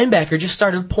 The linebacker just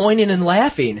started pointing and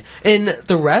laughing, and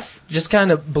the ref just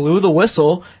kind of blew the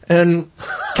whistle and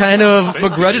kind of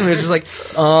begrudgingly was just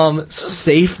like,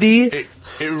 safety? It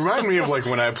reminded me of like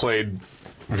when I played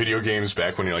video games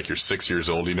back when you're 6 years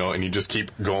old, and you just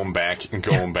keep going back and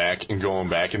going back and going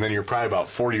back, and then you're probably about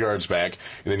 40 yards back,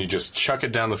 and then you just chuck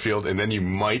it down the field, and then you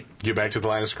might get back to the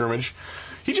line of scrimmage.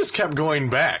 He just kept going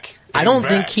back. I don't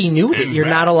think he knew that you're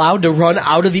not allowed to run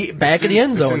out of the back of the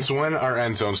end zone. Since when are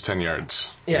end zones 10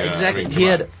 yards? Yeah, exactly.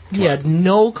 He had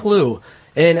no clue.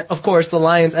 And, of course, the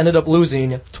Lions ended up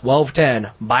losing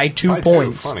 12-10 by 2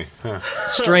 points. Funny. Yeah.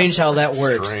 Strange how that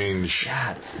works. Strange.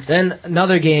 God. Then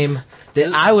another game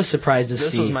that I was surprised to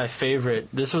see. This was my favorite.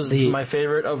 This was my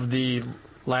favorite of the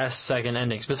last-second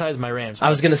endings, besides my Rams. I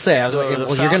was going to say, you're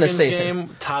going to say something.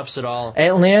 something. Tops it all.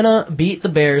 Atlanta beat the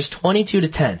Bears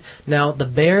 22-10. Now, the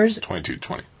Bears...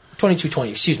 22-20.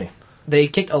 22-20, excuse me. They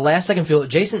kicked a last-second field.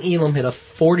 Jason Elam hit a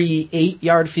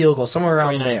 48-yard field goal, somewhere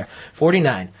around 49. there.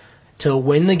 49. To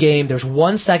win the game. There's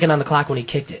 1 second on the clock when he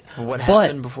kicked it. What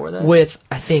happened before that? With,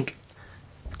 I think,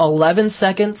 11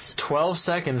 seconds. 12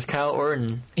 seconds, Kyle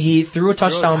Orton. He threw a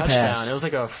touchdown pass. It was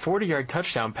like a 40-yard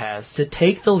touchdown pass. To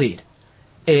take the lead.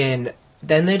 And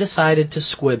then they decided to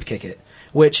squib kick it,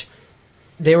 which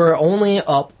they were only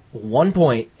up 1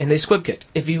 point, and they squib kicked.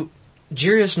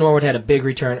 Jarius Norwood had a big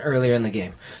return earlier in the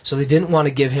game, so they didn't want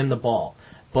to give him the ball.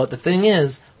 But the thing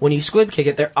is, when you squib kick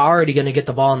it, they're already going to get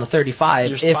the ball in the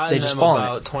 35 if they just fall in it.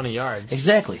 About 20 yards.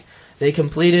 Exactly. They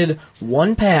completed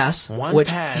one pass, he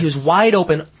was wide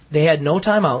open. They had no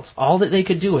timeouts. All that they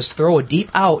could do was throw a deep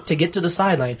out to get to the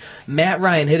sideline. Matt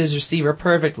Ryan hit his receiver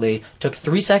perfectly, took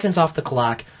 3 seconds off the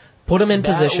clock, put him in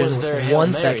position with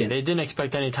 1 second. They didn't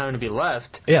expect any time to be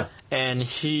left. Yeah. And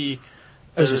the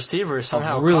receiver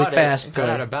somehow really caught fast it, got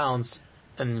out of bounds,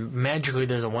 and magically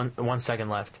there's a 1 second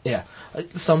left. Yeah.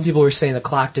 Some people were saying the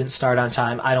clock didn't start on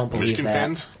time. I don't believe Michigan that.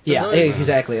 fans? Yeah,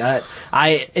 exactly.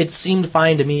 It seemed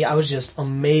fine to me. I was just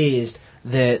amazed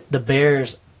that the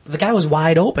Bears, the guy was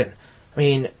wide open. I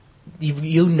mean,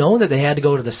 you know that they had to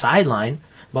go to the sideline,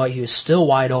 but he was still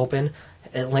wide open.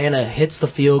 Atlanta hits the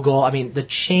field goal. I mean, the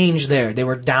change there. They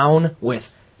were down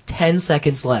with 10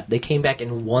 seconds left. They came back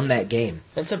and won that game.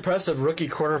 It's impressive. Rookie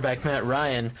quarterback Matt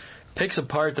Ryan picks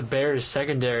apart the Bears'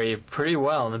 secondary pretty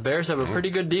well. The Bears have a pretty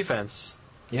good defense.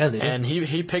 Yeah, they do. And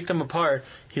he picked them apart.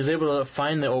 He was able to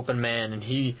find the open man, and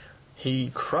he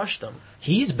crushed them.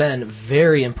 He's been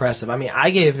very impressive. I mean, I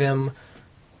gave him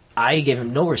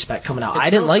no respect coming out. I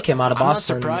didn't like him out of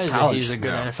Boston I'm not surprised College. that he's a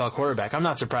good NFL quarterback. I'm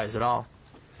not surprised at all.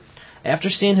 After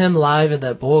seeing him live at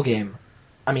that bowl game,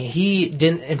 I mean, he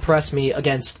didn't impress me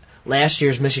against last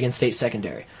year's Michigan State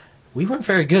secondary. We weren't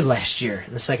very good last year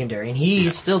in the secondary, and he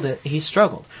still did. He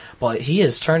struggled, but he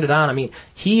has turned it on. I mean,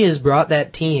 he has brought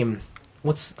that team.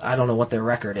 I don't know what their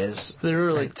record is. They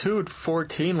were like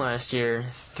 2-14 last year,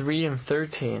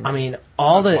 3-13. I mean,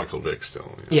 That's Michael Vick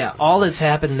still. Yeah, all that's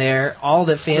happened there, all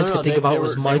that fans could think about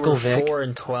was Michael Vick. They were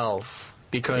 4-12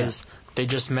 because they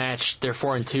just matched. They're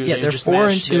 4-2. Yeah, they're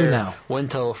 4-2 now. Win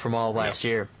total from all last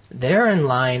year. They're in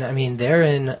line. I mean, they're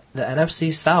in the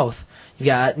NFC South. You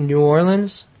got New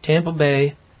Orleans, Tampa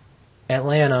Bay,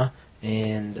 Atlanta,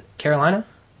 and Carolina,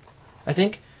 I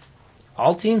think.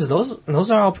 All teams, those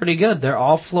are all pretty good. They're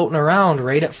all floating around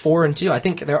right at 4-2. I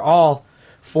think they're all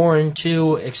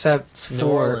 4-2 except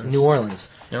for New Orleans.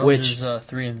 New Orleans which is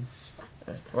 2-3,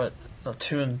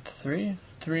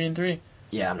 3-3.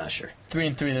 Yeah, I'm not sure.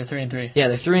 3-3. They're 3-3. Yeah,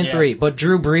 they're 3-3. But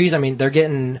Drew Brees, I mean, they're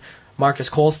getting Marcus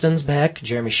Colston's back.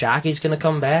 Jeremy Shockey's going to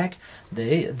come back.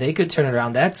 They could turn it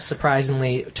around. That's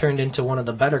surprisingly turned into one of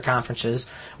the better conferences,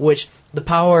 which the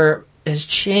power has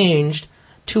changed.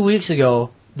 2 weeks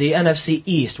ago, the NFC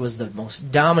East was the most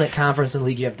dominant conference in the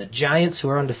league. You have the Giants, who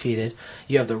are undefeated.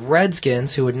 You have the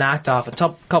Redskins, who had knocked off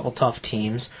a couple tough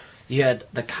teams. You had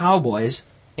the Cowboys,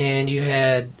 and you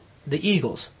had the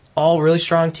Eagles. All really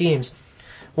strong teams.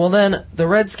 Well, then, the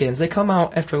Redskins, they come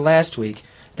out after last week.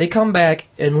 They come back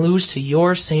and lose to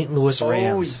your St. Louis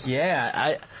Rams. Oh,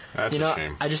 yeah. That's a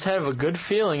shame. I just have a good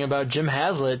feeling about Jim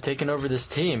Haslett taking over this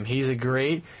team. He's a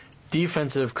great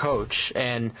defensive coach,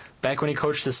 and back when he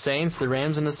coached the Saints, the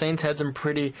Rams and the Saints had some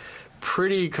pretty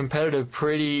competitive,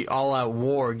 pretty all-out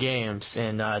war games,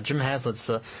 and Jim Haslett's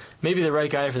maybe the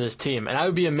right guy for this team, and I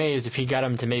would be amazed if he got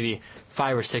him to maybe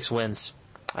 5 or 6 wins.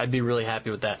 I'd be really happy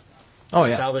with that. Oh,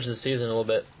 yeah. Salvage the season a little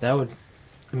bit.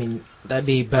 That'd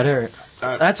be better.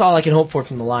 That's all I can hope for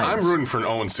from the Lions. I'm rooting for an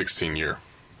 0-16 year.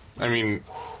 I mean,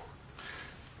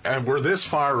 we're this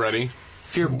far already.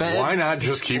 If you're why not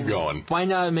just keep going? Why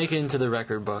not make it into the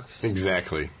record books?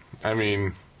 Exactly. I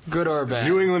mean, good or bad.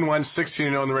 New England went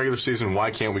 16-0 in the regular season.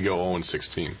 Why can't we go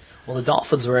 0-16? Well, the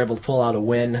Dolphins were able to pull out a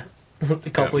win a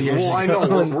couple years ago. Well, I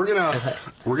know we're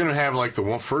gonna have like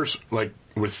the first, like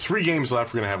with 3 games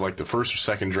left, we're gonna have like the first or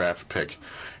second draft pick,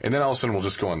 and then all of a sudden we'll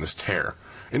just go on this tear,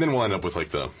 and then we'll end up with like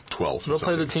the 12th. We'll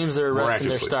play the teams that are resting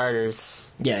their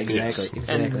starters. Yeah, exactly. Yes.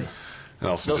 Exactly. And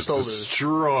also just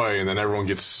destroy, and then everyone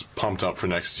gets pumped up for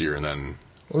next year, and then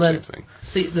same thing.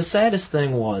 See, the saddest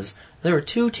thing was there were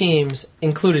 2 teams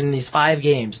included in these 5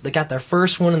 games that got their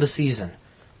first win of the season.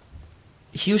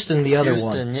 Houston, the other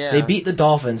one. Yeah. They beat the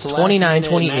Dolphins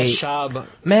 29-28.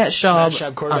 Matt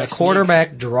Schaub on a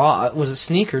quarterback draw. Was it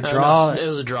sneak or draw? No, it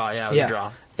was a draw, yeah, it was a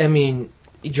draw. I mean,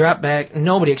 he dropped back.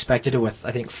 Nobody expected it with, I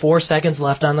think, 4 seconds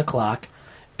left on the clock.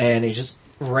 And he just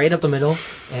right up the middle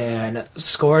and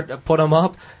scored, put them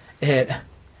up. 2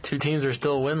 teams are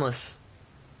still winless.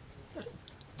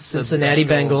 Cincinnati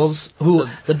Bengals, who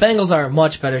the Bengals are a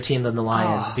much better team than the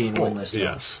Lions being winless.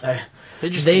 Yes.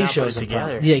 They show it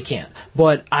together. They can't.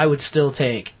 But I would still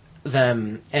take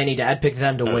them any day. I'd pick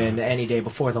them to win any day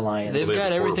before the Lions. They've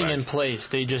got everything in place.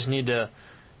 They just need to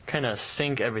kind of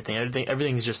sync everything.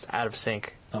 Everything's just out of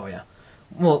sync. Oh, yeah.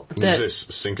 Well, is this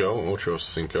Cinco, Ocho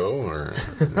Cinco, or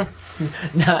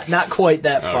not quite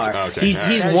that far. Okay.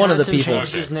 He's one of the people.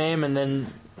 Changed his name, and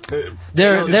then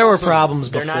there were problems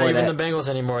before that. They're not even the Bengals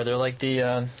anymore. They're like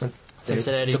the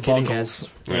Cincinnati Kitty Cats.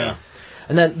 Yeah.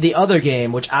 And then the other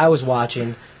game, which I was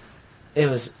watching, it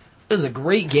was a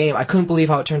great game. I couldn't believe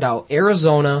how it turned out.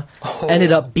 Arizona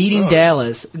ended up beating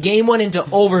Dallas. Game went into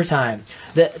overtime.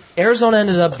 Arizona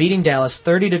ended up beating Dallas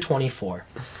 30-24,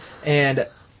 and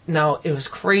now it was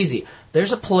crazy.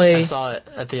 There's a play. I saw it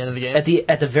at the end of the game.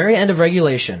 At the very end of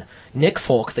regulation, Nick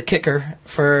Folk, the kicker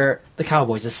for the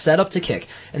Cowboys, is set up to kick,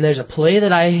 and there's a play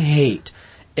that I hate.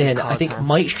 And I think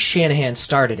Mike Shanahan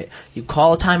started it. You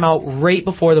call a timeout right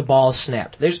before the ball is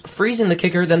snapped. There's freezing the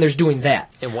kicker, then there's doing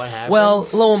that. And what happened? Well,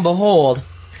 lo and behold,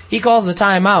 he calls a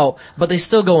timeout, but they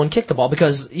still go and kick the ball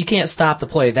because you can't stop the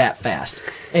play that fast.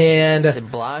 And they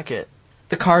block it.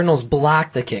 The Cardinals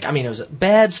blocked the kick. I mean, it was a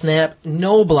bad snap,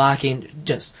 no blocking,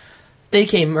 just they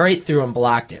came right through and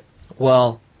blocked it.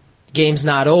 Well, game's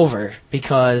not over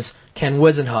because Ken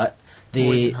Wisenhunt,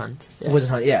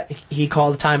 he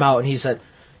called a timeout and he said,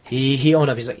 he owned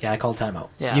up. He's like, yeah, I called a timeout.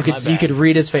 Yeah, you could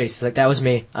read his face. He's like, that was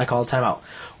me. I called a timeout.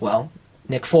 Well,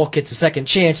 Nick Folk gets a second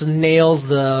chance and nails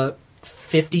the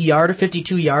 50-yarder,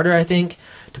 52-yarder, I think,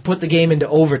 to put the game into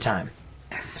overtime.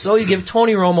 So you give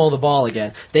Tony Romo the ball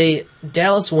again.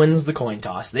 Dallas wins the coin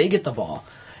toss. They get the ball.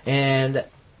 And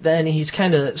then he's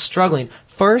kind of struggling.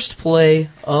 First play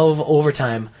of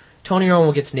overtime, Tony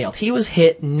Romo gets nailed. He was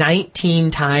hit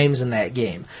 19 times in that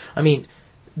game. I mean,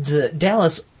 the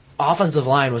Dallas offensive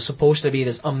line was supposed to be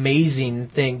this amazing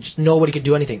thing. Just nobody could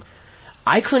do anything.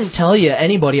 I couldn't tell you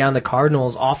anybody on the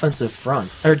Cardinals' defensive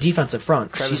front.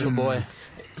 Travis LeBoy.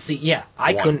 See, yeah,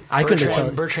 I couldn't tell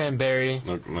you. Bertrand Berry.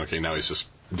 Okay, now he's just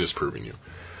disproving you.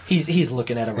 He's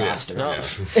looking at a roster. No.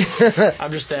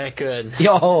 I'm just that good.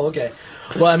 Oh, okay.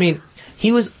 Well, I mean,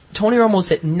 Tony Romo's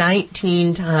hit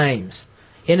 19 times.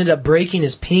 He ended up breaking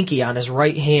his pinky on his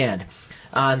right hand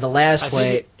on the last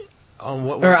play.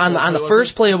 On the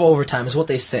first play of overtime is what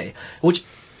they say. Which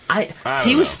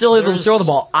he was still able to throw the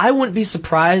ball. I wouldn't be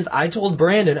surprised. I told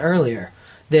Brandon earlier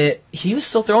that he was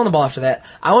still throwing the ball after that.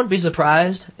 I wouldn't be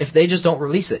surprised if they just don't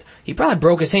release it. He probably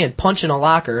broke his hand punching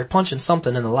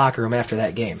something in the locker room after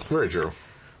that game. Very true.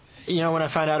 You know, when I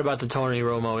found out about the Tony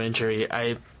Romo injury,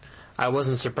 I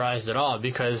wasn't surprised at all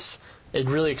because it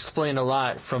really explained a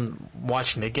lot from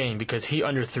watching the game because he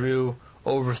underthrew,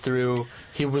 overthrew.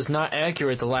 He was not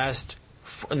accurate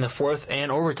in the fourth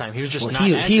and overtime. He was just not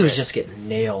accurate. He was just getting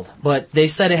nailed. But they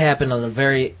said it happened on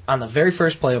the very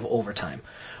first play of overtime,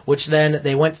 which then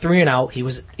they went 3 and out.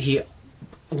 He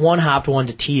one-hopped one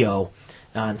to T.O.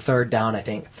 on third down, I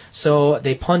think. So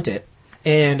they punt it,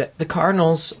 and the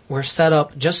Cardinals were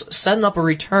setting up a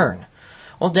return.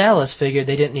 Well, Dallas figured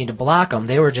they didn't need to block them.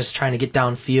 They were just trying to get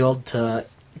downfield to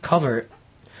cover it.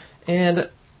 And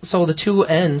so the two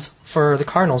ends for the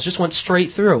Cardinals just went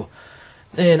straight through.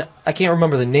 And I can't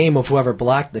remember the name of whoever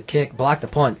blocked the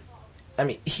punt. I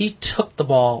mean, he took the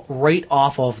ball right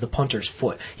off of the punter's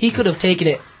foot. He could have taken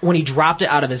it when he dropped it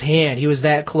out of his hand. He was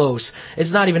that close.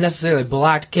 It's not even necessarily a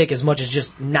blocked kick as much as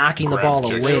just knocking the ball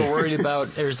away. They were worried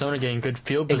about Arizona getting good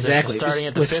field position starting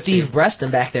at the 50. With Steve Breston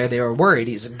back there, they were worried.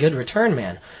 He's a good return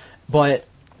man. But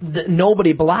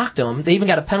nobody blocked him. They even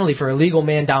got a penalty for illegal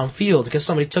man downfield because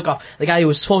somebody took off. The guy who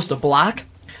was supposed to block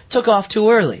took off too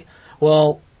early.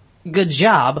 Well, good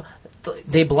job.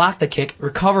 They blocked the kick,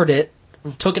 recovered it,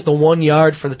 took it the 1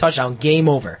 yard for the touchdown. Game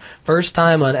over. First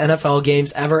time an NFL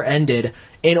game's ever ended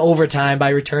in overtime by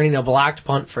returning a blocked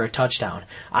punt for a touchdown.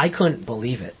 I couldn't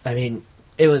believe it. I mean,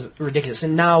 it was ridiculous.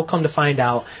 And now, come to find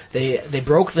out, they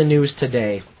broke the news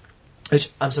today.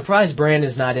 Which I'm surprised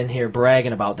Brandon's not in here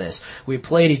bragging about this. We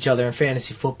played each other in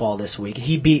fantasy football this week.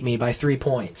 He beat me by 3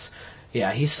 points.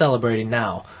 Yeah, he's celebrating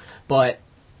now. But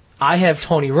I have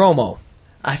Tony Romo.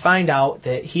 I find out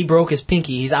that he broke his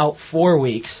pinky. He's out 4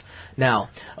 weeks. Now,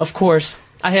 of course,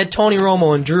 I had Tony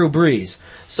Romo and Drew Brees.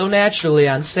 So naturally,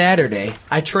 on Saturday,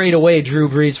 I trade away Drew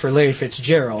Brees for Larry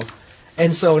Fitzgerald.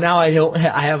 And so now I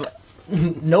have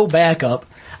no backup.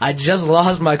 I just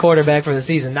lost my quarterback for the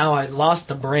season. Now I lost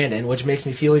to Brandon, which makes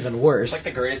me feel even worse. It's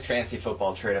like the greatest fantasy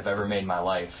football trade I've ever made in my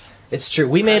life. It's true.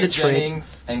 We made a trade.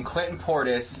 Jennings and Clinton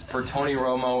Portis for Tony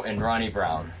Romo and Ronnie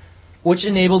Brown. Which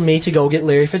enabled me to go get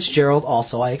Larry Fitzgerald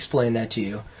also. I explained that to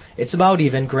you. It's about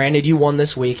even. Granted, you won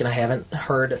this week, and I haven't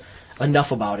heard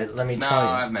enough about it. Let me tell you.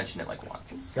 No, I've mentioned it like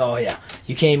once. Oh, yeah.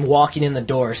 You came walking in the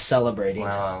door celebrating.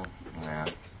 Well, yeah.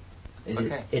 It's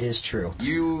okay. It is true.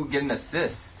 You get an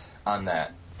assist on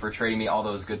that for trading me all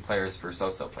those good players for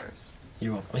so-so players.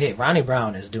 You're welcome. Hey, Ronnie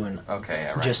Brown is doing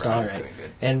just all right.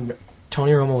 And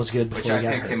Tony Romo was good before he got hurt.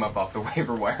 Which I picked him up off the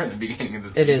waiver wire in the beginning of the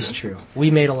season. It is true.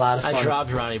 We made a lot of fun. I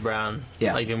dropped Ronnie Brown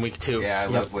like in week 2. Yeah, I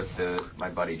lived with my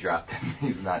buddy dropped him.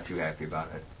 He's not too happy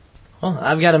about it. Well,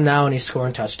 I've got him now and he's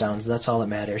scoring touchdowns. That's all that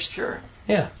matters. Sure.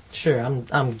 Yeah, sure.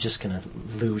 I'm just going to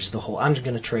lose the whole... I'm just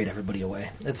going to trade everybody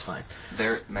away. It's fine.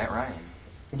 They're Matt Ryan.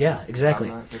 Yeah,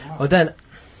 exactly. But then,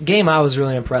 game I was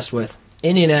really impressed with,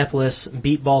 Indianapolis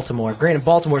beat Baltimore. Granted,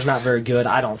 Baltimore's not very good,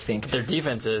 I don't think. Their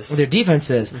defense is. They beat them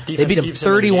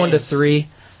 31-3.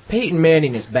 Peyton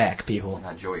Manning is back, people. It's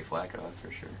not Joey Flacco, that's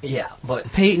for sure. Yeah,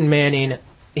 but Peyton Manning,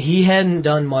 he hadn't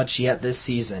done much yet this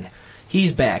season.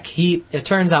 He's back. It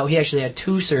turns out he actually had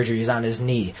 2 surgeries on his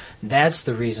knee. That's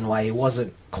the reason why he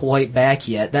wasn't quite back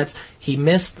yet. He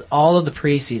missed all of the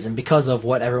preseason because of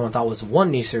what everyone thought was 1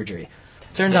 knee surgery.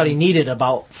 Turns out he needed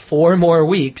about 4 more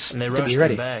weeks and they to rushed be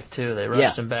ready. him back too. They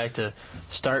rushed him back to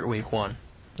start week 1.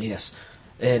 Yes,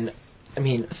 and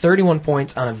 31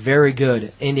 points on a very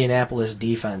good Indianapolis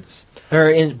defense. Or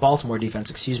in Baltimore defense,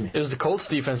 excuse me. It was the Colts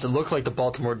defense that looked like the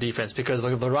Baltimore defense because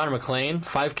look at LeRon McClain,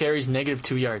 5 carries,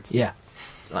 -2 yards. Yeah.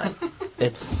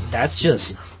 That's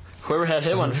just... Whoever had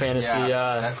him on fantasy...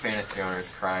 that fantasy owner is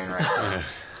crying right now.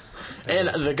 And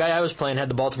the guy I was playing had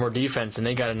the Baltimore defense, and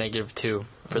they got a -2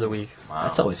 for the week. Wow.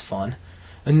 That's always fun.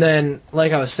 And then,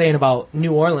 like I was saying about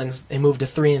New Orleans, they moved to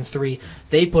 3-3.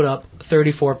 They put up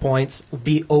 34 points,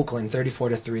 beat Oakland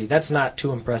 34-3. That's not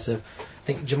too impressive. I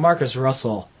think Jamarcus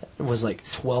Russell was like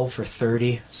 12 for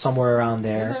 30, somewhere around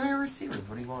there. He doesn't have any receivers.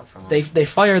 What do you want from him? They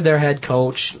fired their head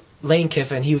coach, Lane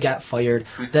Kiffin. He got fired.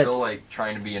 Who's still like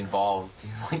trying to be involved.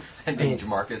 He's like sending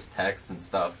Jamarcus texts and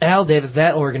stuff. Al Davis,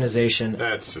 that organization.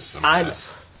 That's just a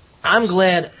mess. I'm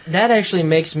glad. That actually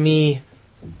makes me...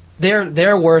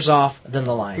 They're worse off than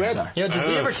the Lions are. Did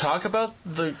we ever talk about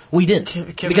the... We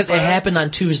didn't, because it happened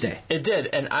on Tuesday. It did,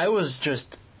 and I was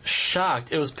just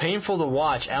shocked. It was painful to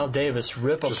watch Al Davis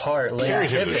rip apart Lane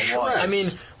Kiffin. I mean,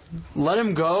 let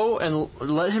him go and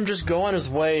let him just go on his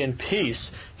way in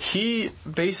peace. He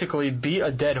basically beat a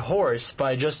dead horse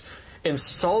by just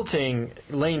insulting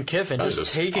Lane Kiffin,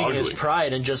 just taking his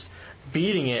pride and just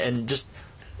beating it, and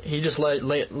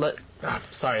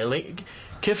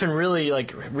Kiffin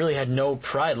really had no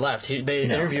pride left. They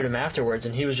interviewed him afterwards,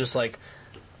 and he was just like,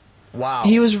 wow.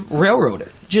 He was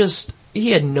railroaded.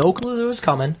 He had no clue it was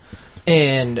coming.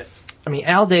 And,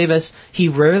 Al Davis, he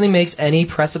rarely makes any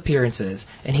press appearances.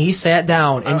 And he sat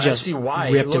down and just ripped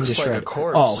him to shreds. Like a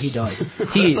corpse. Oh, he does.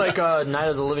 He looks like Night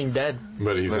of the Living Dead.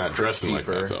 But he's not dressing like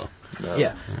that, though. No.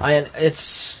 Yeah.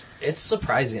 It's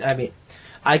surprising.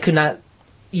 I could not...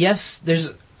 Yes,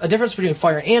 there's a difference between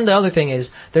firing, and the other thing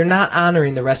is they're not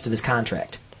honoring the rest of his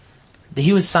contract.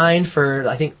 He was signed for,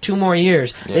 I think, 2 more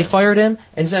years. Yeah. They fired him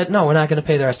and said, no, we're not going to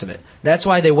pay the rest of it. That's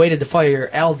why they waited to fire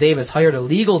Al Davis, hired a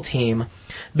legal team,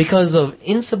 because of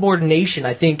insubordination,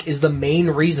 I think, is the main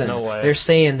reason they're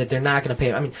saying that they're not going to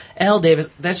pay him. Al Davis,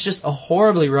 that's just a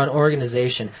horribly run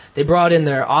organization. They brought in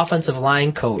their offensive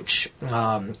line coach,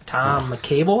 Tom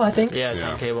Cable, I think. Yeah,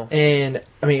 Tom Cable. And,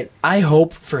 I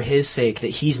hope for his sake that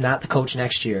he's not the coach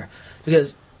next year,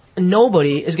 because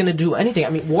nobody is going to do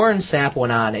anything. Warren Sapp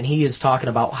went on, and he is talking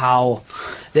about how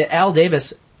that Al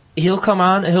Davis, he'll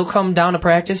come down to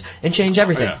practice and change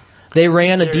everything. Oh, yeah. They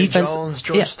ran Jerry a defense. Jones,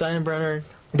 George Steinbrenner.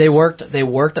 They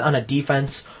worked on a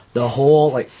defense the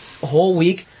whole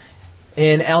week,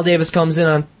 and Al Davis comes in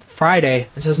on Friday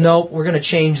and says, "No, we're going to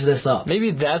change this up."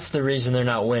 Maybe that's the reason they're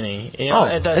not winning.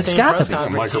 At that same press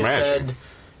conference,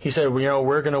 he said,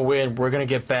 we're going to win. We're going to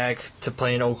get back to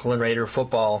playing Oakland Raider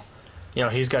football.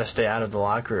 He's got to stay out of the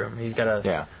locker room. He's got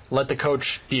to let the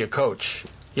coach be a coach.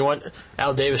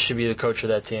 Al Davis should be the coach of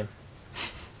that team.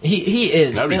 He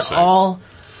is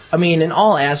in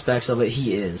all aspects of it.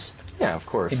 He is. Yeah, of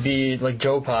course. He'd be like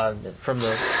Joe Pod from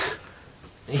the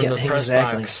press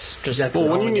box.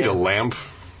 When you need a lamp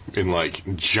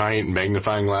in giant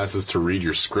magnifying glasses to read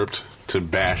your script to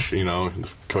bash,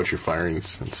 coach you're firing,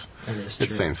 it's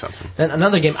saying something. Then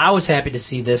another game, I was happy to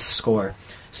see this score.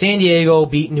 San Diego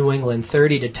beat New England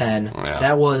 30-10. Yeah.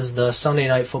 That was the Sunday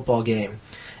night football game.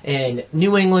 And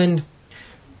New England,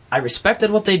 I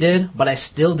respected what they did, but I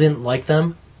still didn't like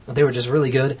them. They were just really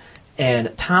good.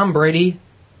 And Tom Brady,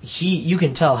 you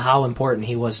can tell how important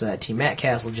he was to that team. Matt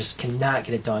Castle just cannot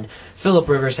get it done. Phillip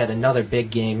Rivers had another big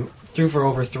game, threw for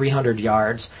over 300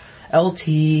 yards. LT...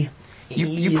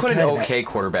 You put an okay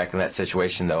quarterback in that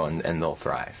situation, though, and they'll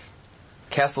thrive.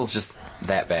 Castle's just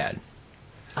that bad.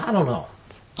 I don't know.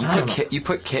 You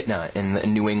put Kitna in the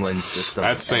New England system.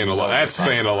 That's saying a lot. That's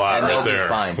saying a lot right there.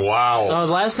 Fine. Wow.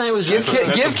 Last night was just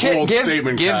give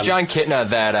John Kitna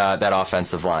that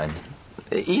offensive line.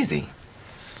 Easy.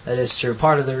 That is true.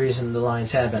 Part of the reason the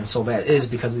Lions have been so bad is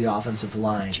because of the offensive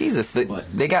line. Jesus,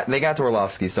 they got to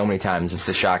Orlovsky so many times. It's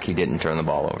a shock he didn't turn the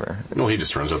ball over. No, he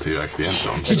just runs up the back of the end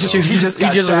zone. he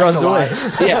just runs away.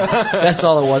 Yeah, that's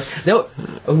all it was.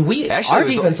 Our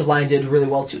defensive line did really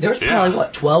well too. There was probably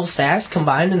 12 sacks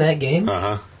combined in that game.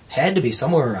 Had to be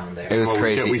somewhere around there. It was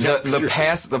crazy.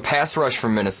 The pass rush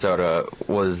from Minnesota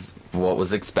was what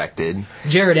was expected.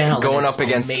 Jared Allen going up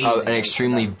against an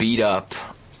extremely beat up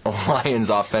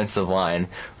Lions offensive line.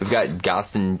 We've got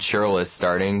Gaston Churlis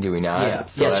starting, do we not? Yeah.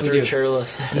 So Yes, we do.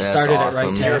 Churlis. He started awesome.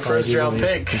 at right Your tackle. first round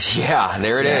pick. Yeah,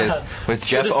 there it is. With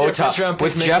Jeff Good to see our first round Otah. pick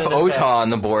With making Jeff an impact. Otah on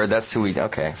the board, that's who we.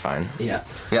 Okay, fine. Yeah.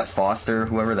 We got Foster,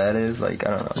 whoever that is. Like, I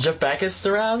don't know. Is Jeff Backus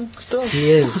around still? He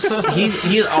is.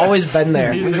 He's always been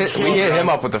there. He's We the hit king. him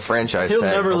up with the franchise He'll tag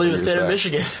a never couple leave the years state of back.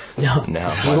 Michigan. No, No,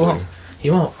 he won't. He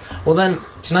won't. Well, then,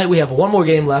 tonight we have one more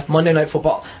game left, Monday Night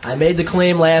Football. I made the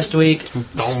claim last week,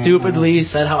 stupidly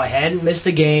said how I hadn't missed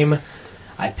a game.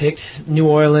 I picked New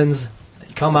Orleans.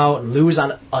 They come out and lose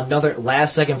on another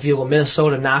last-second field goal.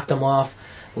 Minnesota knocked them off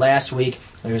last week.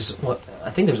 I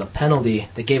think there was a penalty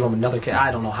that gave them another kick.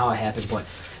 I don't know how it happened, but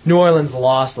New Orleans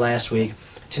lost last week.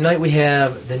 Tonight we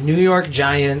have the New York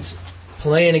Giants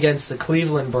playing against the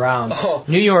Cleveland Browns.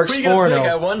 New York's Who you gonna 4-0.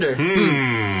 pick, I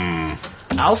wonder.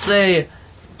 I'll say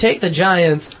take the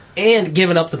Giants and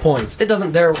giving up the points. It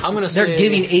doesn't. They're say-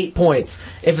 giving 8 points.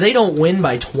 If they don't win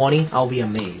by 20, I'll be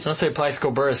amazed. I'll say Plaxico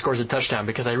Burress scores a touchdown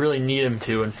because I really need him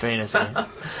to in fantasy.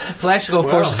 Plaxico, of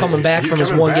course, is coming back he's from his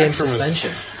coming one-game back from his-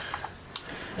 suspension.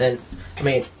 And I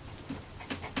mean,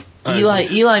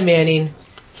 Eli Manning,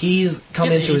 he's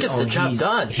come into his gets own. the job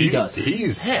done. He does.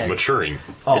 He's Man. maturing.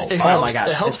 Oh, It oh helps, my gosh!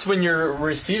 It helps when your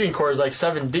receiving core is like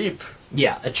 7 deep.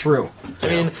 Yeah, true. I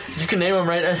mean, you can name them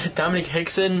right. Dominic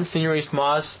Hickson, Senior East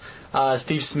Moss,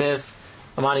 Steve Smith,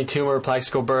 Amani Toomer,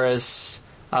 Plaxico Burress,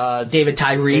 David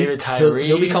Tyree. He'll be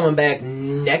Tyree. coming back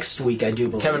next week, I do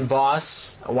believe. Kevin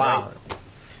Boss. Wow.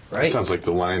 Right? Sounds like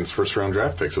the Lions' first-round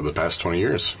draft picks of the past 20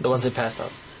 years. The ones they passed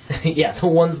up. Yeah, the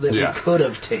ones that Yeah. we could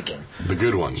have taken. The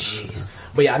good ones.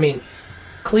 But yeah, I mean,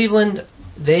 Cleveland,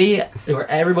 they were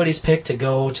everybody's pick to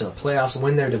go to the playoffs,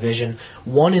 win their division,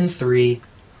 1-3.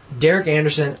 Derek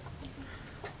Anderson.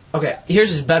 Okay,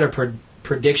 here's his better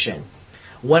prediction.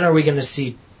 When are we going to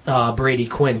see Brady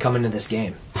Quinn come into this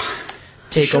game?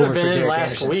 Take Should over have for been in Derek last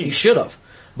Anderson. week. He should have.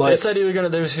 But They said he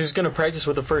was going to practice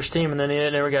with the first team, and then he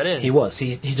never got in. he was.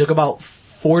 He took about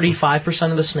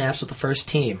 45% of the snaps with the first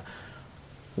team.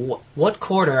 What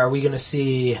quarter are we going to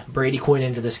see Brady Quinn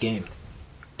into this game?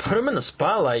 Put him in the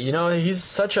spotlight. You know, he's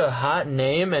such a hot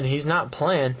name, and he's not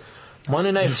playing.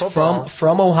 Monday Night He's Football.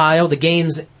 from Ohio. The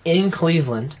game's in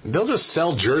Cleveland. They'll just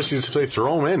sell jerseys if they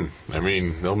throw them in. I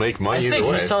mean, they'll make I money think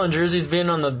either way. he's selling jerseys being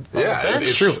on the Yeah, bench.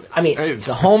 it's True. I mean, It's-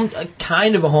 the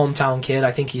kind of a hometown kid.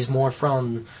 I think he's more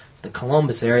from the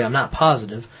Columbus area. I'm not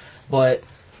positive, but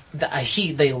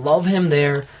they love him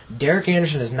there. Derek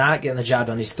Anderson is not getting the job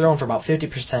done. He's throwing for about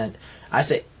 50%. I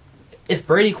say, if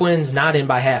Brady Quinn's not in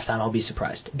by halftime, I'll be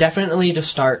surprised. Definitely to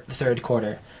start the third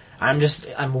quarter.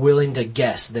 I'm willing to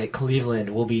guess that Cleveland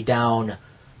will be down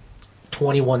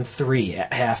 21-3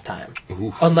 at halftime,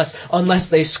 unless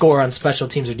they score on special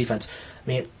teams or defense. I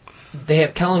mean, they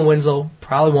have Kellen Winslow,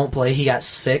 probably won't play. He got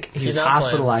sick. He was not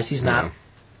hospitalized. He's not.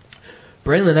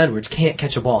 Braylon Edwards can't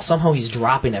catch a ball. Somehow he's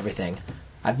dropping everything.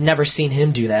 I've never seen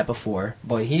him do that before,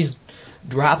 but he's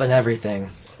dropping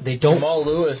everything. They don't. Jamal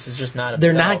Lewis is just not.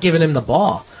 They're himself. not giving him the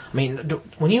ball. I mean,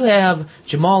 when you have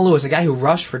Jamal Lewis, a guy who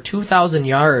rushed for 2,000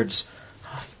 yards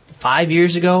 5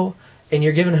 years ago, and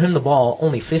you're giving him the ball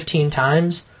only 15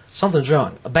 times, something's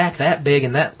wrong. A back that big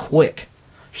and that quick,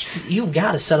 you've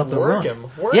got to set up the Work run. him.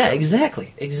 Work Yeah, him.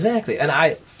 exactly.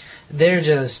 And they're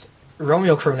just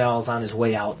Romeo Crennel's on his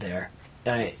way out there,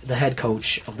 the head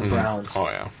coach of the Browns. Oh,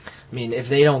 yeah. I mean, if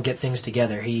they don't get things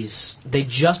together, they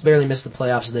just barely missed the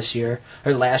playoffs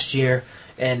last year,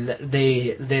 and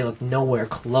they look nowhere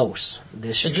close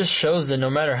this year. It just shows that no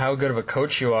matter how good of a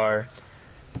coach you are,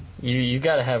 you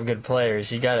got to have good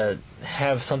players. You got to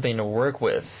have something to work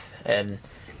with, and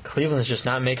Cleveland's just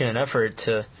not making an effort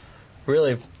to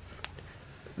really.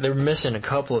 They're missing a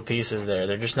couple of pieces there.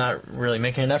 They're just not really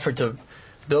making an effort to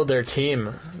build their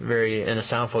team in a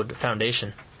sound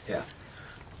foundation. Yeah.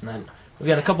 And then we've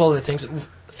got a couple other things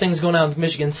going on with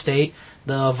Michigan State.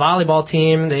 The volleyball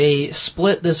team, they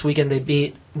split this weekend. They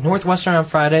beat Northwestern on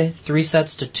Friday,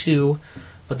 3-2,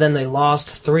 but then they lost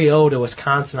 3-0 to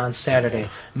Wisconsin on Saturday.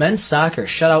 Men's soccer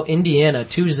shut out Indiana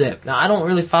 2-0. Now, I don't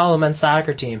really follow the men's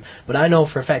soccer team, but I know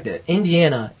for a fact that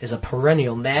Indiana is a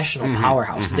perennial national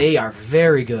powerhouse. They are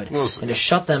very good. And to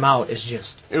shut them out is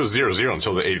just... It was 0-0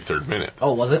 until the 83rd minute.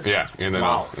 Oh, was it? Yeah, and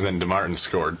then DeMartin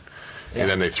scored. Yeah. And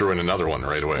then they threw in another one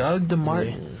right away. Doug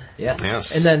DeMartin. Yeah.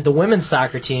 Yes. And then the women's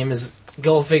soccer team is,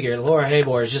 go figure, Laura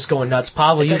Haybor is just going nuts.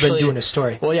 Pavel, you've been doing a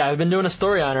story. Well, yeah, I've been doing a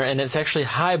story on her, and it's actually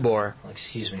Hybor.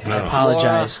 Excuse me. I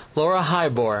apologize. Laura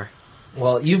Hybor.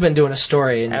 Well, you've been doing a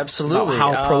story Absolutely.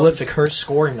 about how prolific her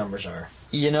scoring numbers are.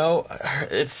 You know,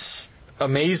 it's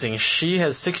amazing. She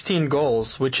has 16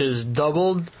 goals, which is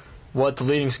doubled what the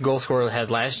leading goal scorer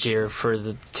had last year for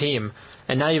the team.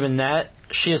 And not even that,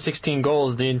 she has 16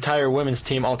 goals. The entire women's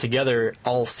team altogether,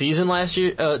 all season last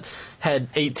year, had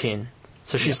 18.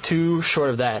 So she's 2 short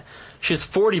of that. She has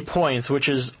 40 points, which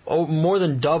is more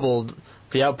than doubled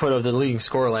the output of the leading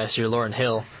scorer last year, Lauren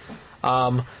Hill.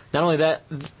 Not only that,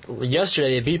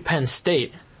 yesterday they beat Penn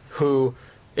State, who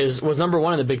was number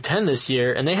 1 in the Big Ten this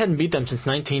year, and they hadn't beat them since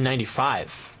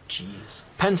 1995. Jeez.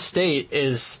 Penn State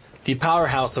is the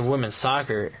powerhouse of women's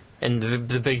soccer in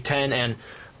the Big Ten and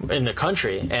in the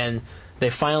country, and they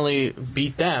finally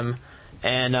beat them,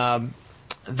 and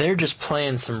they're just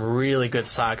playing some really good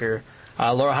soccer.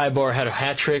 Laura Highbauer had a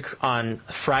hat trick on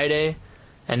Friday,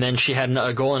 and then she had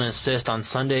a goal and an assist on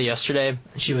Sunday yesterday.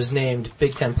 She was named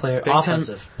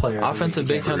Offensive Player of the Week.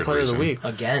 Big Ten Player of the Week.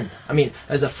 Again. I mean,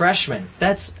 as a freshman,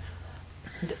 that's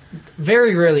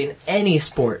very rarely in any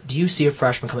sport do you see a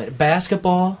freshman come in.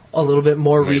 Basketball, a little bit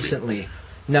more recently.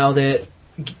 Now that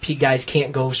guys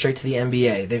can't go straight to the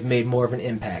NBA, they've made more of an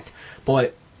impact.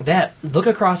 But look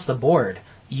across the board,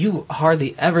 you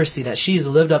hardly ever see that. She's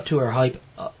lived up to her hype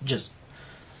just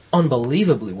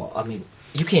unbelievably well. I mean,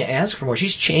 you can't ask for more.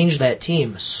 She's changed that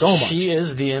team so much. She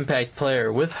is the impact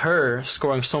player. With her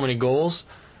scoring so many goals,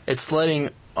 it's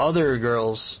letting other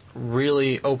girls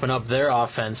really open up their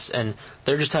offense, and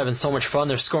they're just having so much fun.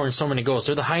 They're scoring so many goals.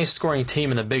 They're the highest scoring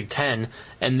team in the Big Ten,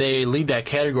 and they lead that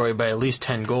category by at least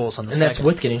 10 goals on the second. And that's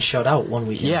with getting shut out one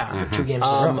weekend for 2 games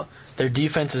in a row. Their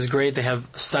defense is great. They have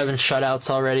 7 shutouts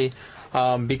already.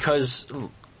 Because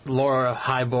Laura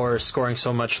Highbauer is scoring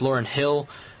so much, Lauren Hill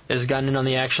has gotten in on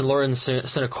the action. Lauren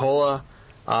Sinicola.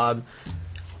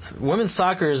 Women's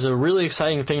soccer is a really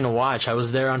exciting thing to watch. I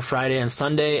was there on Friday and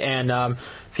Sunday, and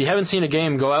if you haven't seen a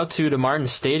game, go out to Martin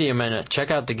Stadium and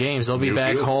check out the games. They'll be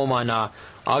back home on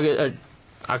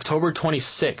October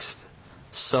 26th.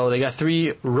 So they got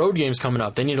 3 road games coming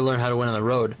up. They need to learn how to win on the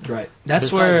road. Right.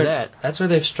 That's where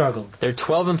they've struggled. They're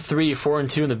 12-3,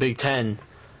 4-2 in the Big Ten.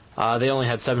 They only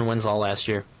had 7 wins all last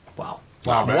year. Wow.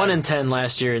 1-10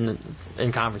 last year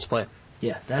in conference play.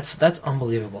 Yeah, that's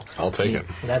unbelievable. I'll take it.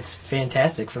 That's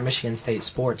fantastic for Michigan State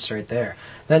sports right there.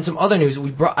 Then some other news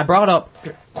I brought up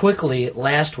quickly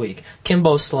last week.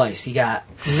 Kimbo Slice, he got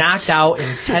knocked out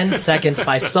in 10 seconds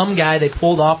by some guy they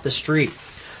pulled off the street.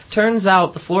 Turns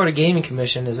out the Florida Gaming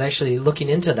Commission is actually looking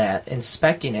into that,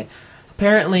 inspecting it.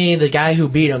 Apparently, the guy who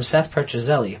beat him, Seth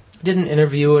Petrozelli, did an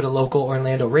interview at a local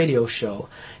Orlando radio show,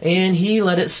 and he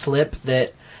let it slip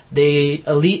that the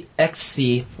Elite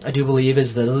XC, I do believe,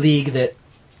 is the league that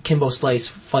Kimbo Slice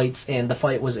fights, and the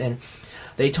fight was in.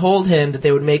 They told him that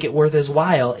they would make it worth his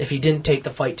while if he didn't take the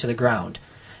fight to the ground.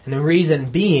 And the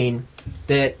reason being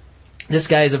that this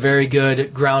guy is a very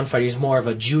good ground fighter. He's more of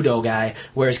a judo guy,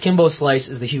 whereas Kimbo Slice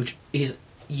is he's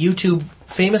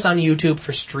famous on YouTube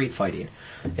for street fighting.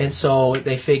 And so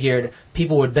they figured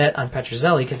people would bet on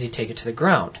Petrozelli because he'd take it to the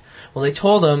ground. Well, they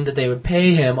told him that they would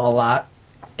pay him a lot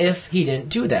if he didn't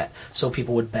do that. So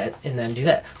people would bet and then do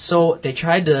that. So they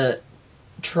tried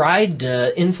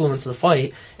to influence the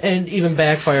fight and even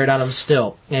backfired on him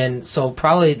still. And so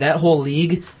probably that whole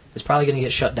league is probably going to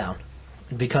get shut down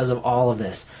because of all of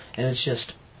this. And it's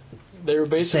just they were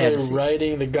basically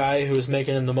riding the guy who was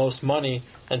making him the most money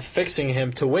and fixing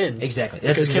him to win. Exactly.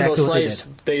 That's because exactly Kimbo what Slice,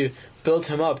 they built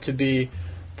him up to be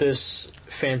this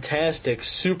fantastic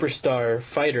superstar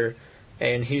fighter,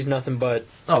 and he's nothing but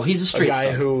he's a street guy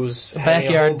fighter. Who's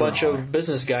having a whole bunch of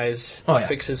business guys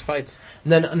fix his fights.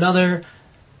 And then another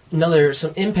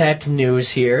some Impact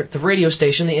news here. The radio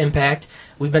station, The Impact,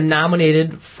 we've been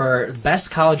nominated for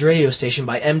Best College Radio Station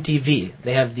by MTV.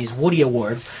 They have these Woody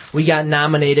Awards. We got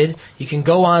nominated. You can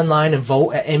go online and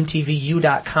vote at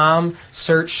mtvu.com.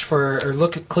 Search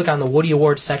click on the Woody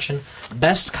Awards section.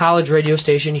 Best College Radio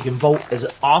Station. You can vote as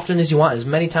often as you want, as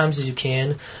many times as you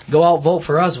can. Go out, vote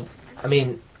for us. I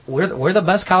mean, we're the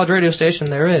best college radio station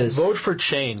there is. Vote for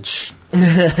change.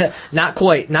 Not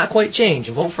quite change.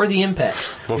 Vote for the Impact.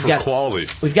 Vote for quality.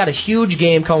 We've got a huge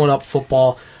game coming up,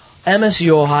 football. MSU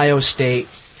Ohio State,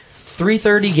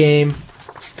 3:30 game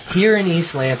here in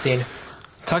East Lansing.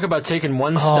 Talk about taking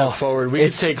one step forward. We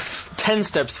could take 10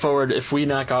 steps forward if we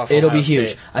knock off Ohio It'll be huge.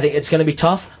 State. I think it's going to be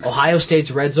tough. Ohio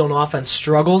State's red zone offense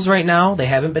struggles right now.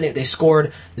 They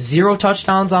scored 0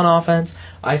 touchdowns on offense.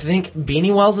 I think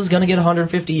Beanie Wells is going to get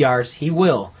 150 yards. He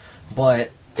will.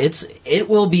 But it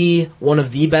will be one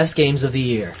of the best games of the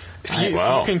year. If you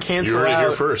can cancel You're out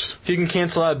here first. If you can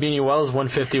cancel out Beanie Wells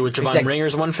 150 with Javon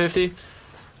Ringer's 150.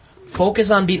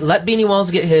 Focus on let Beanie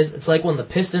Wells get his. It's like when the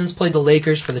Pistons played the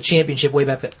Lakers for the championship way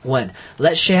back when.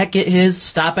 Let Shaq get his,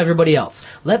 stop everybody else.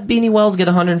 Let Beanie Wells get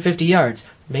 150 yards.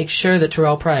 Make sure that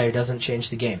Terrell Pryor doesn't change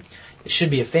the game. It should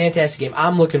be a fantastic game.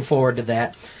 I'm looking forward to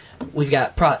that. We've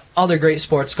got other great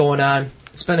sports going on.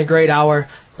 It's been a great hour.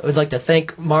 I would like to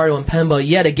thank Mario and Pemba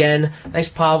yet again. Thanks,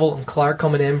 Pavel and Clark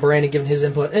coming in, Brandon giving his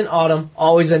input, and Autumn,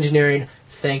 always engineering.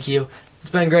 Thank you. It's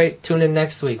been great. Tune in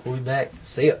next week. We'll be back.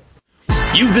 See ya.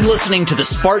 You've been listening to the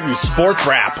Spartan Sports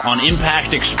Wrap on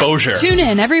Impact Exposure. Tune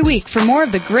in every week for more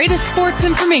of the greatest sports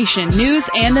information, news,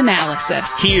 and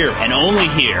analysis. Here and only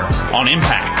here on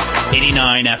Impact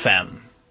 89 FM.